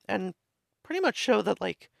 1910, and pretty much show that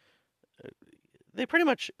they pretty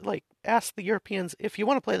much ask the Europeans, if you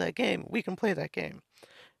want to play that game, we can play that game.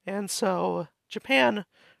 And so Japan,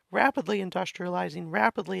 rapidly industrializing,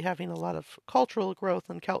 rapidly having a lot of cultural growth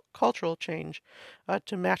and cultural change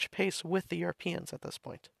to match pace with the Europeans at this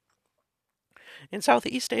point. In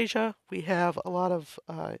Southeast Asia, we have a lot of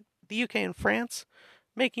the UK and France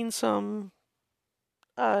making some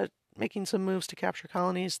moves to capture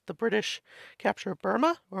colonies. The British capture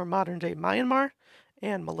Burma, or modern-day Myanmar,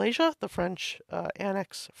 and Malaysia. The French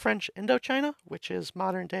annex French Indochina, which is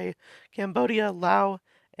modern-day Cambodia, Laos,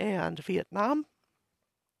 and Vietnam.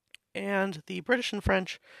 And the British and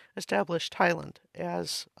French established Thailand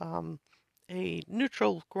as a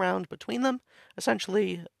neutral ground between them.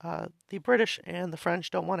 Essentially, the British and the French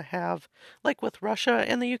don't want to have, like with Russia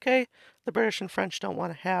and the UK, the British and French don't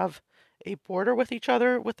want to have a border with each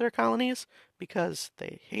other with their colonies because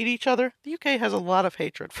they hate each other. The UK has a lot of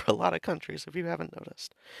hatred for a lot of countries, if you haven't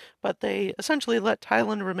noticed. But they essentially let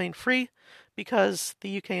Thailand remain free because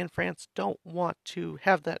the UK and France don't want to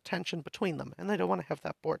have that tension between them, and they don't want to have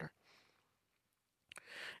that border.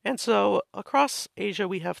 And so across Asia,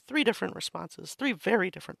 we have three very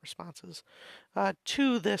different responses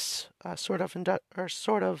to this sort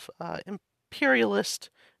of imperialist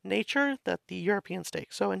nature that the Europeans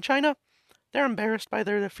take. So in China, they're embarrassed by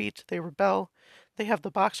their defeat. They rebel. They have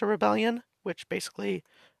the Boxer Rebellion, which basically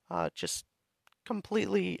just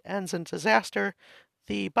completely ends in disaster.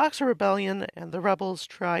 The Boxer Rebellion and the rebels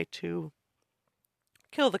try to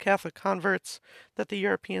kill the Catholic converts that the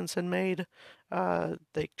Europeans had made.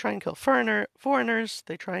 They try and kill foreigners.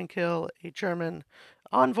 They try and kill a German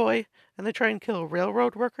envoy, and they try and kill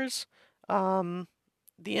railroad workers.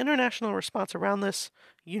 The international response around this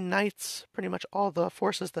unites pretty much all the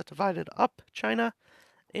forces that divided up China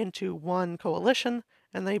into one coalition,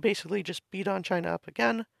 and they basically just beat up China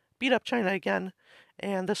again,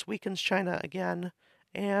 and this weakens China again,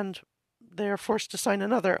 and they're forced to sign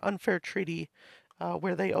another unfair treaty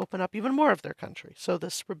where they open up even more of their country. So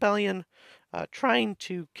this rebellion, trying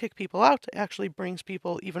to kick people out, actually brings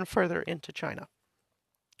people even further into China.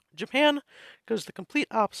 Japan goes the complete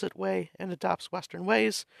opposite way and adopts Western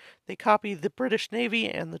ways. They copy the British Navy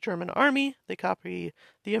and the German Army. They copy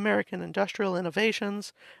the American industrial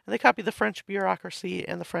innovations. And they copy the French bureaucracy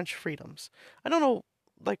and the French freedoms. I don't know,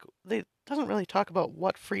 they doesn't really talk about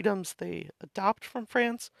what freedoms they adopt from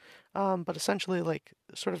France, but essentially,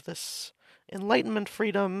 sort of this Enlightenment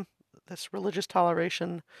freedom, this religious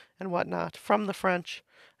toleration and whatnot from the French,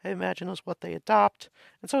 I imagine, is what they adopt.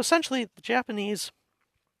 And so essentially, the Japanese,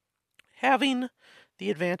 having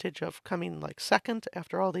the advantage of coming second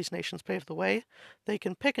after all these nations paved the way, they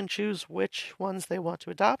can pick and choose which ones they want to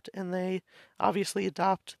adopt, and they obviously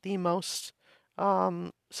adopt the most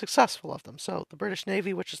successful of them. So the British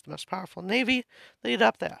Navy, which is the most powerful navy, they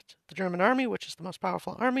adopt that. The German Army, which is the most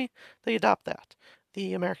powerful army, they adopt that.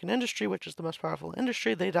 the American industry, which is the most powerful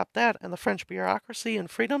industry, they adopt that, and the French bureaucracy and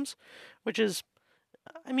freedoms, which is,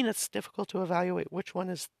 I mean, it's difficult to evaluate which one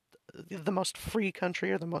is the most free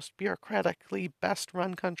country or the most bureaucratically best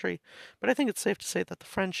run country, but I think it's safe to say that the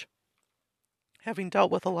French, having dealt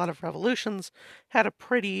with a lot of revolutions, had a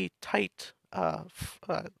pretty tight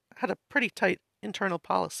internal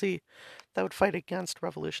policy that would fight against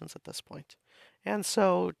revolutions at this point. And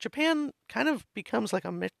so Japan kind of becomes like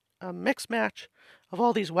a mixed match of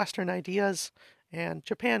all these Western ideas, and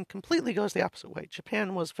Japan completely goes the opposite way.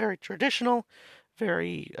 Japan was very traditional,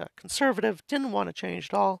 very conservative, didn't want to change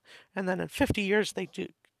at all, and then in 50 years they do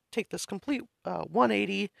take this complete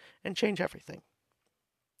 180 and change everything.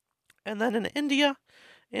 And then in India,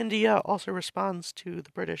 India also responds to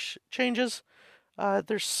the British changes.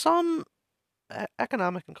 There's some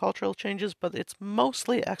economic and cultural changes, but it's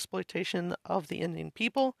mostly exploitation of the Indian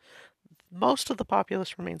people. Most of the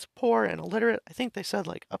populace remains poor and illiterate. I think they said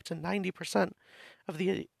like up to 90% of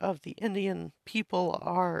the Indian people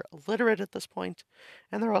are illiterate at this point,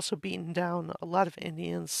 and they're also beaten down. A lot of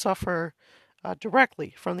Indians suffer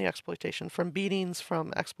directly from the exploitation, from beatings,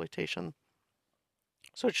 from exploitation.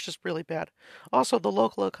 So it's just really bad. Also, the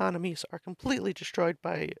local economies are completely destroyed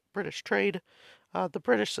by British trade. The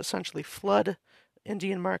British essentially flood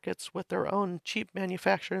Indian markets with their own cheap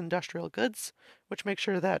manufactured industrial goods, which makes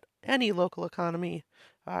sure that any local economy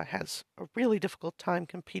has a really difficult time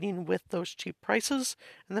competing with those cheap prices,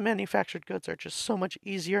 and the manufactured goods are just so much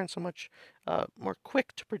easier and so much more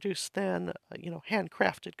quick to produce than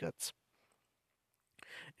handcrafted goods.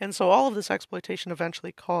 And so all of this exploitation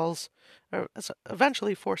eventually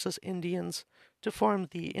forces Indians to form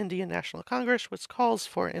the Indian National Congress, which calls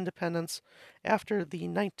for independence after the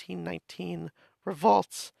 1919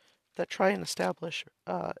 revolts that try and establish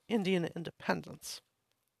Indian independence.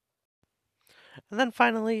 And then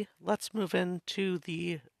finally, let's move into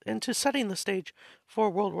setting the stage for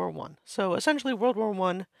World War I. So essentially, World War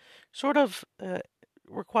I sort of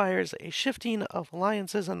requires a shifting of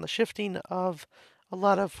alliances and the shifting of a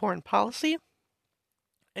lot of foreign policy,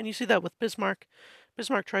 and you see that with Bismarck.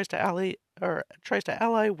 Bismarck tries to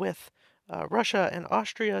ally with Russia and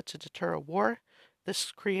Austria to deter a war.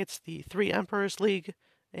 This creates the Three Emperors League,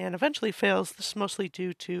 and eventually fails. This is mostly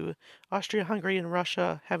due to Austria-Hungary and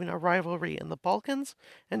Russia having a rivalry in the Balkans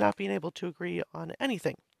and not being able to agree on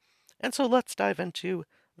anything. And so let's dive into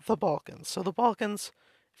the Balkans. So the Balkans,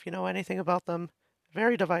 if you know anything about them,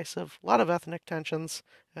 very divisive, a lot of ethnic tensions,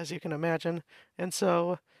 as you can imagine. And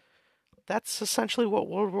so that's essentially what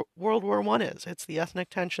World War I is. It's the ethnic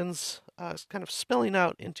tensions kind of spilling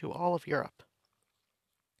out into all of Europe.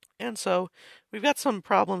 And so we've got some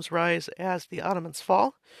problems rise as the Ottomans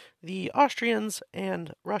fall. The Austrians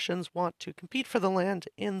and Russians want to compete for the land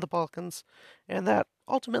in the Balkans, and that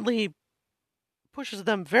ultimately pushes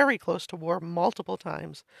them very close to war multiple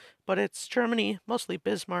times. But it's Germany, mostly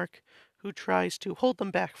Bismarck, who tries to hold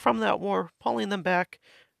them back from that war, pulling them back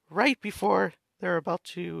right before they're about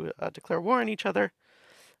to declare war on each other.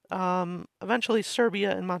 Eventually,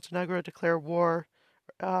 Serbia and Montenegro declare war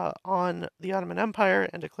on the Ottoman Empire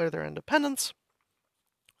and declare their independence.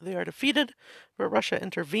 They are defeated, but Russia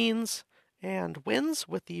intervenes and wins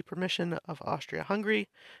with the permission of Austria-Hungary,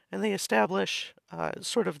 and they establish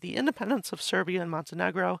sort of the independence of Serbia and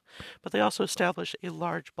Montenegro, but they also establish a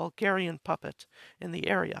large Bulgarian puppet in the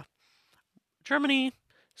area. Germany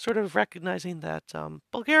sort of recognizing that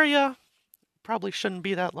Bulgaria probably shouldn't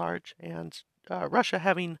be that large, and Russia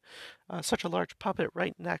having such a large puppet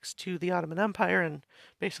right next to the Ottoman Empire and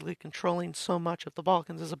basically controlling so much of the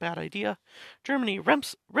Balkans is a bad idea. Germany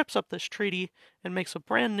rips up this treaty and makes a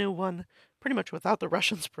brand new one, pretty much without the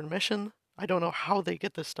Russians' permission. I don't know how they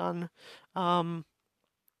get this done. But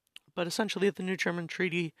essentially the new German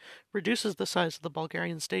treaty reduces the size of the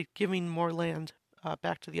Bulgarian state, giving more land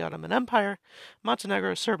back to the Ottoman Empire.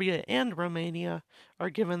 Montenegro, Serbia, and Romania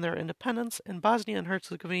are given their independence, and Bosnia and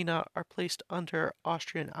Herzegovina are placed under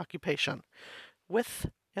Austrian occupation.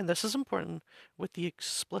 And this is important, with the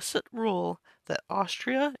explicit rule that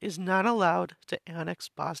Austria is not allowed to annex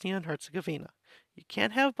Bosnia and Herzegovina. You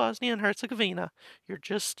can't have Bosnia and Herzegovina, you're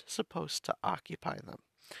just supposed to occupy them.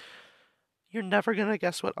 You're never going to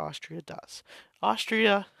guess what Austria does.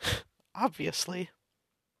 Austria, obviously,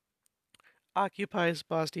 occupies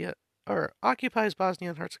Bosnia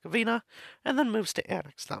and Herzegovina, and then moves to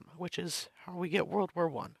annex them, which is how we get World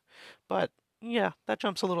War I. But yeah, that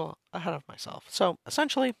jumps a little ahead of myself. So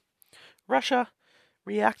essentially, Russia,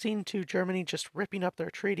 reacting to Germany just ripping up their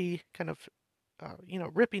treaty, kind of,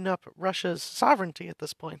 ripping up Russia's sovereignty at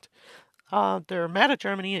this point. They're mad at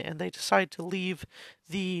Germany, and they decide to leave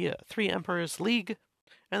the Three Emperors League,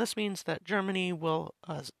 And this means that Germany will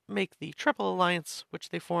make the Triple Alliance, which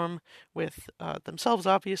they form with themselves,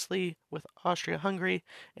 obviously, with Austria-Hungary,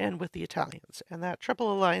 and with the Italians. And that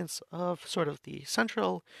Triple Alliance of sort of the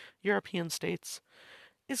Central European states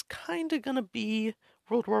is kind of going to be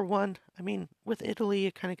World War One. I mean, with Italy,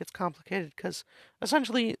 it kind of gets complicated because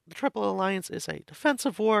essentially the Triple Alliance is a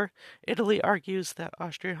defensive war. Italy argues that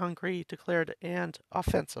Austria-Hungary declared an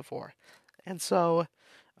offensive war, and so,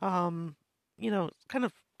 um, kind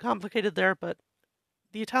of complicated there. But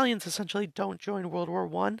the Italians essentially don't join World War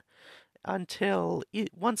One until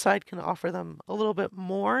one side can offer them a little bit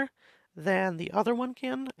more than the other one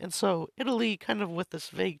can. And so Italy, kind of with this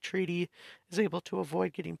vague treaty, is able to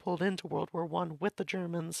avoid getting pulled into World War One with the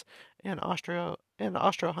Germans and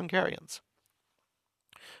Austro-Hungarians.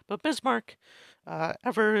 But Bismarck,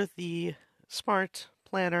 ever the smart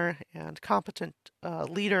planner and competent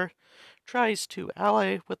leader, tries to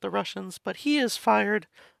ally with the Russians, but he is fired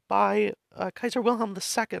by Kaiser Wilhelm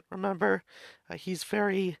II. Remember, he's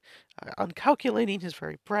very uncalculating, he's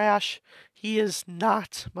very brash, he is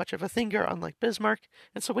not much of a thinker, unlike Bismarck.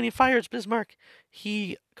 And so when he fires Bismarck,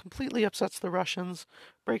 he completely upsets the Russians,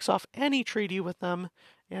 breaks off any treaty with them,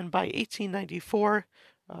 and by 1894,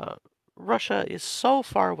 Russia is so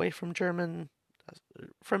far away from Germany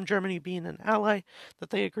being an ally that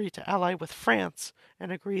they agree to ally with France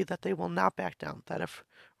and agree that they will not back down. That if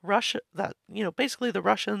basically the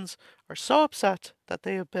Russians are so upset that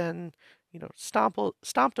they have been,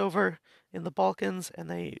 stomped over in the Balkans, and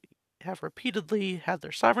they have repeatedly had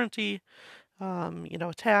their sovereignty,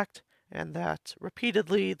 attacked, and that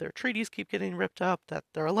repeatedly their treaties keep getting ripped up, that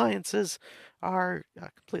their alliances are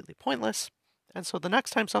completely pointless. And so the next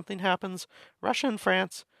time something happens, Russia and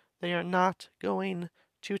France, they are not going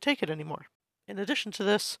to take it anymore. In addition to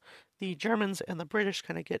this, the Germans and the British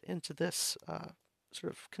kind of get into this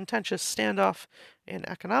sort of contentious standoff in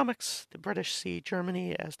economics. The British see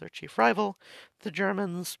Germany as their chief rival. The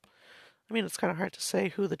Germans, I mean, it's kind of hard to say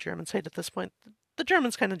who the Germans hate at this point. The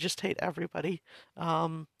Germans kind of just hate everybody.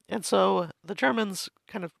 And so the Germans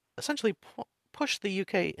kind of essentially push the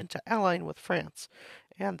UK into allying with France.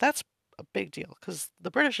 And that's a big deal because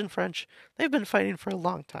the British and French, they've been fighting for a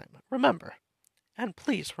long time. Remember, and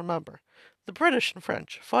please remember, the British and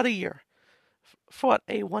French fought a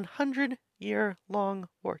 100-year-long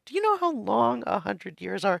war. Do you know how long 100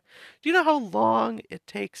 years are? Do you know how long it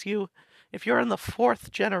takes you, if you're in the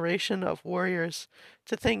fourth generation of warriors,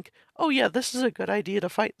 to think, oh yeah, this is a good idea to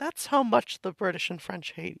fight? That's how much the British and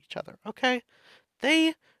French hate each other, okay?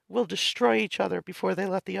 They will destroy each other before they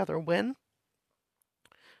let the other win.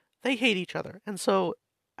 They hate each other. And so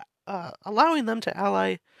allowing them to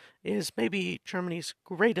ally is maybe Germany's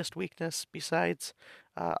greatest weakness, besides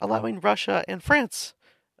allowing Russia and France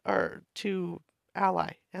to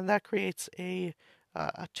ally. And that creates a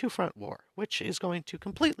two-front war, which is going to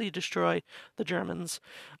completely destroy the Germans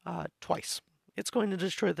twice. It's going to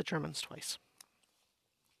destroy the Germans twice.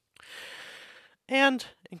 And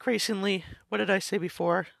increasingly, what did I say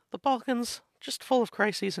before? The Balkans, just full of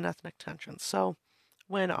crises and ethnic tensions. So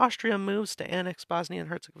when Austria moves to annex Bosnia and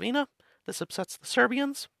Herzegovina, this upsets the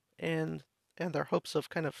Serbians and their hopes of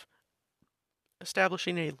kind of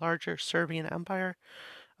establishing a larger Serbian empire.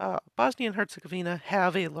 Bosnia and Herzegovina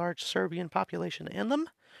have a large Serbian population in them,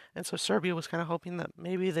 and so Serbia was kind of hoping that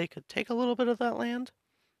maybe they could take a little bit of that land.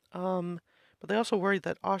 But they also worried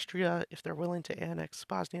that Austria, if they're willing to annex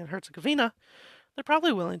Bosnia and Herzegovina, they're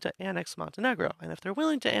probably willing to annex Montenegro. And if they're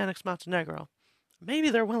willing to annex Montenegro,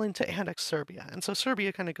 maybe they're willing to annex Serbia. And so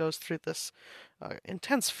Serbia kind of goes through this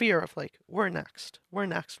intense fear of like, we're next,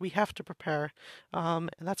 we have to prepare.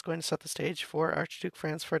 And that's going to set the stage for Archduke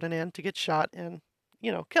Franz Ferdinand to get shot and,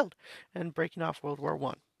 killed, and breaking off World War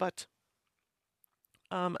I. But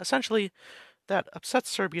essentially, that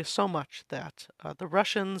upsets Serbia so much that the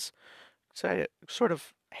Russians, sort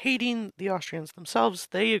of hating the Austrians themselves,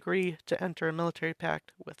 they agree to enter a military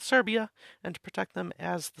pact with Serbia and to protect them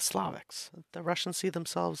as the Slavics. The Russians see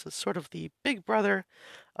themselves as sort of the big brother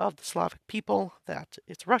of the Slavic people, that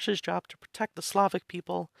it's Russia's job to protect the Slavic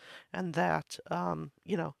people, and that,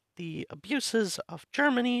 the abuses of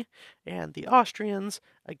Germany and the Austrians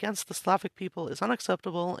against the Slavic people is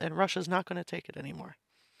unacceptable, and Russia's not going to take it anymore.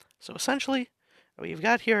 So essentially, what you've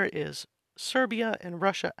got here is Serbia and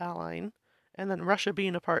Russia allying, and then Russia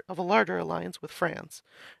being a part of a larger alliance with France,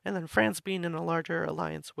 and then France being in a larger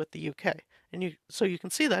alliance with the UK. And so you can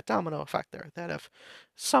see that domino effect there, that if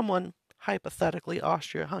someone, hypothetically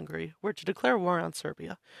Austria-Hungary, were to declare war on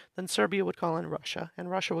Serbia, then Serbia would call in Russia,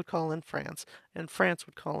 and Russia would call in France, and France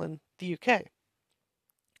would call in the UK,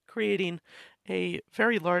 creating a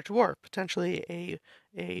very large war, potentially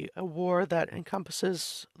a war that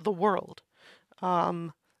encompasses the world.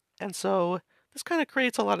 Um, and so this kind of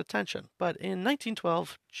creates a lot of tension. But in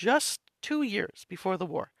 1912, just 2 years before the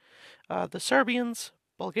war, the Serbians,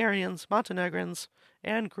 Bulgarians, Montenegrins,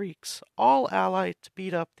 and Greeks all ally to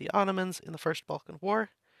beat up the Ottomans in the First Balkan War.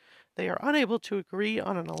 They are unable to agree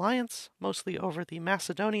on an alliance, mostly over the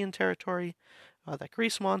Macedonian territory that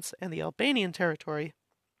Greece wants and the Albanian territory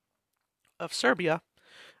of Serbia.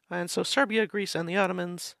 And so Serbia, Greece, and the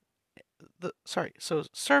Ottomans, so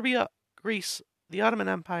Serbia, Greece, the Ottoman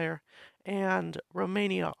Empire, and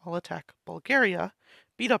Romania all attack Bulgaria,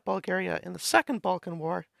 beat up Bulgaria in the Second Balkan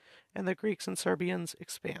War, and the Greeks and Serbians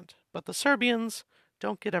expand. But the Serbians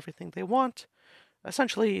don't get everything they want.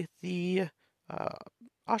 Essentially, the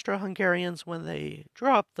Austro-Hungarians, when they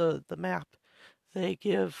draw up the map, they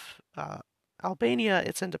give Albania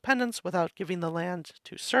its independence without giving the land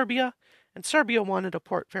to Serbia, and Serbia wanted a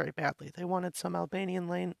port very badly. They wanted some Albanian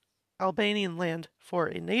land for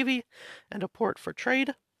a navy and a port for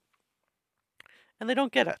trade, and they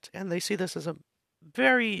don't get it. And they see this as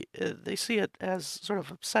they see it as sort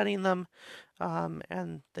of upsetting them,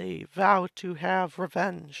 and they vow to have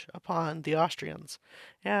revenge upon the Austrians.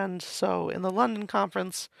 And so in the London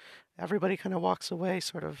Conference, everybody kind of walks away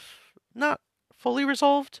sort of not fully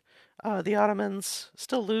resolved. The Ottomans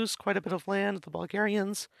still lose quite a bit of land. The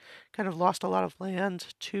Bulgarians kind of lost a lot of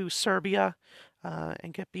land to Serbia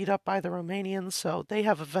and get beat up by the Romanians. So they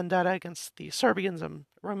have a vendetta against the Serbians and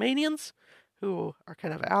Romanians, who are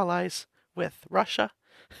kind of allies with Russia.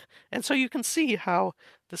 And so you can see how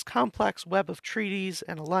this complex web of treaties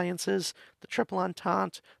and alliances, the Triple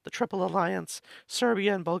Entente, the Triple Alliance,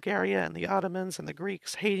 Serbia and Bulgaria and the Ottomans and the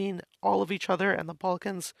Greeks hating all of each other, and the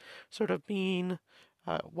Balkans sort of being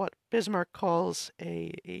what Bismarck calls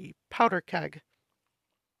a powder keg.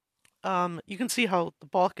 You can see how the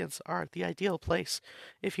Balkans are the ideal place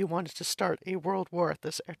if you wanted to start a world war at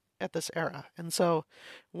this era. And so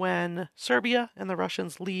when Serbia and the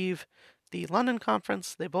Russians leave the London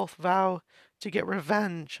Conference, they both vow to get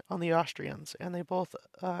revenge on the Austrians, and they both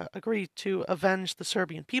agree to avenge the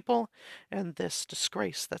Serbian people and this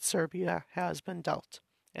disgrace that Serbia has been dealt.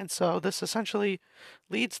 And so this essentially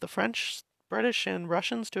leads the French, British, and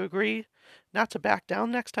Russians to agree not to back down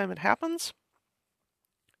next time it happens.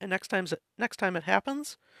 And next time it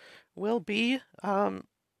happens will be, the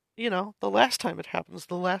last time it happens,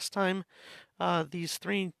 the last time these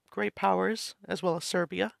three great powers, as well as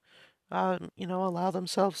Serbia, allow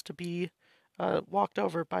themselves to be walked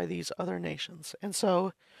over by these other nations. And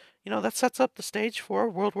so, that sets up the stage for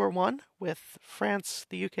World War I, with France,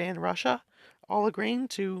 the UK, and Russia all agreeing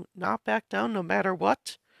to not back down no matter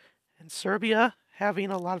what, and Serbia having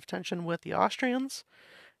a lot of tension with the Austrians.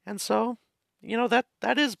 And so,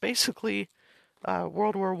 that is basically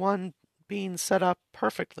World War I being set up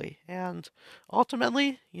perfectly. And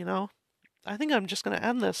ultimately, I think I'm just going to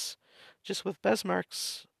end this just with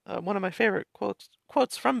Bismarck's one of my favorite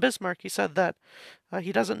quotes from Bismarck. He said that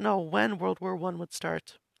he doesn't know when World War I would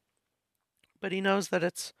start, but he knows that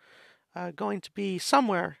it's going to be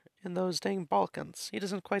somewhere in those dang Balkans. He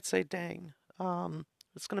doesn't quite say dang.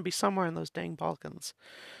 It's going to be somewhere in those dang Balkans.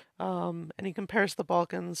 And he compares the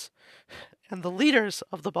Balkans and the leaders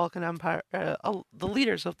of the Balkan Empire, the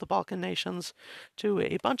leaders of the Balkan nations, to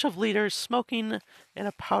a bunch of leaders smoking in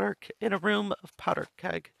a room of powder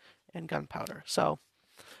keg and gunpowder. So,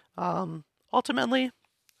 ultimately,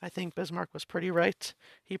 I think Bismarck was pretty right.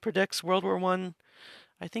 He predicts World War I.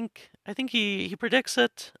 I think he predicts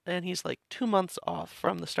it, and he's like 2 months off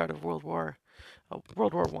from the start of World War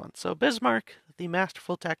I. So Bismarck, the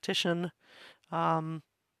masterful tactician,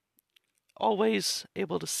 always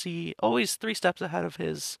able to see, always 3 steps ahead of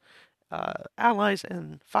his allies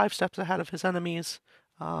and 5 steps ahead of his enemies,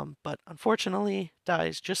 but unfortunately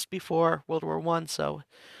dies just before World War I, so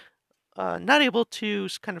not able to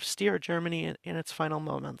kind of steer Germany in its final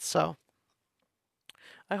moments. So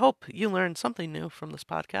I hope you learned something new from this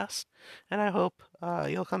podcast, and I hope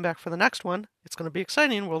you'll come back for the next one. It's going to be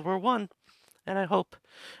exciting, World War I. And I hope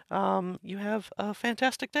you have a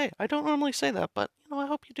fantastic day. I don't normally say that, but I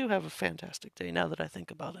hope you do have a fantastic day now that I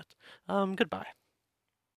think about it. Goodbye.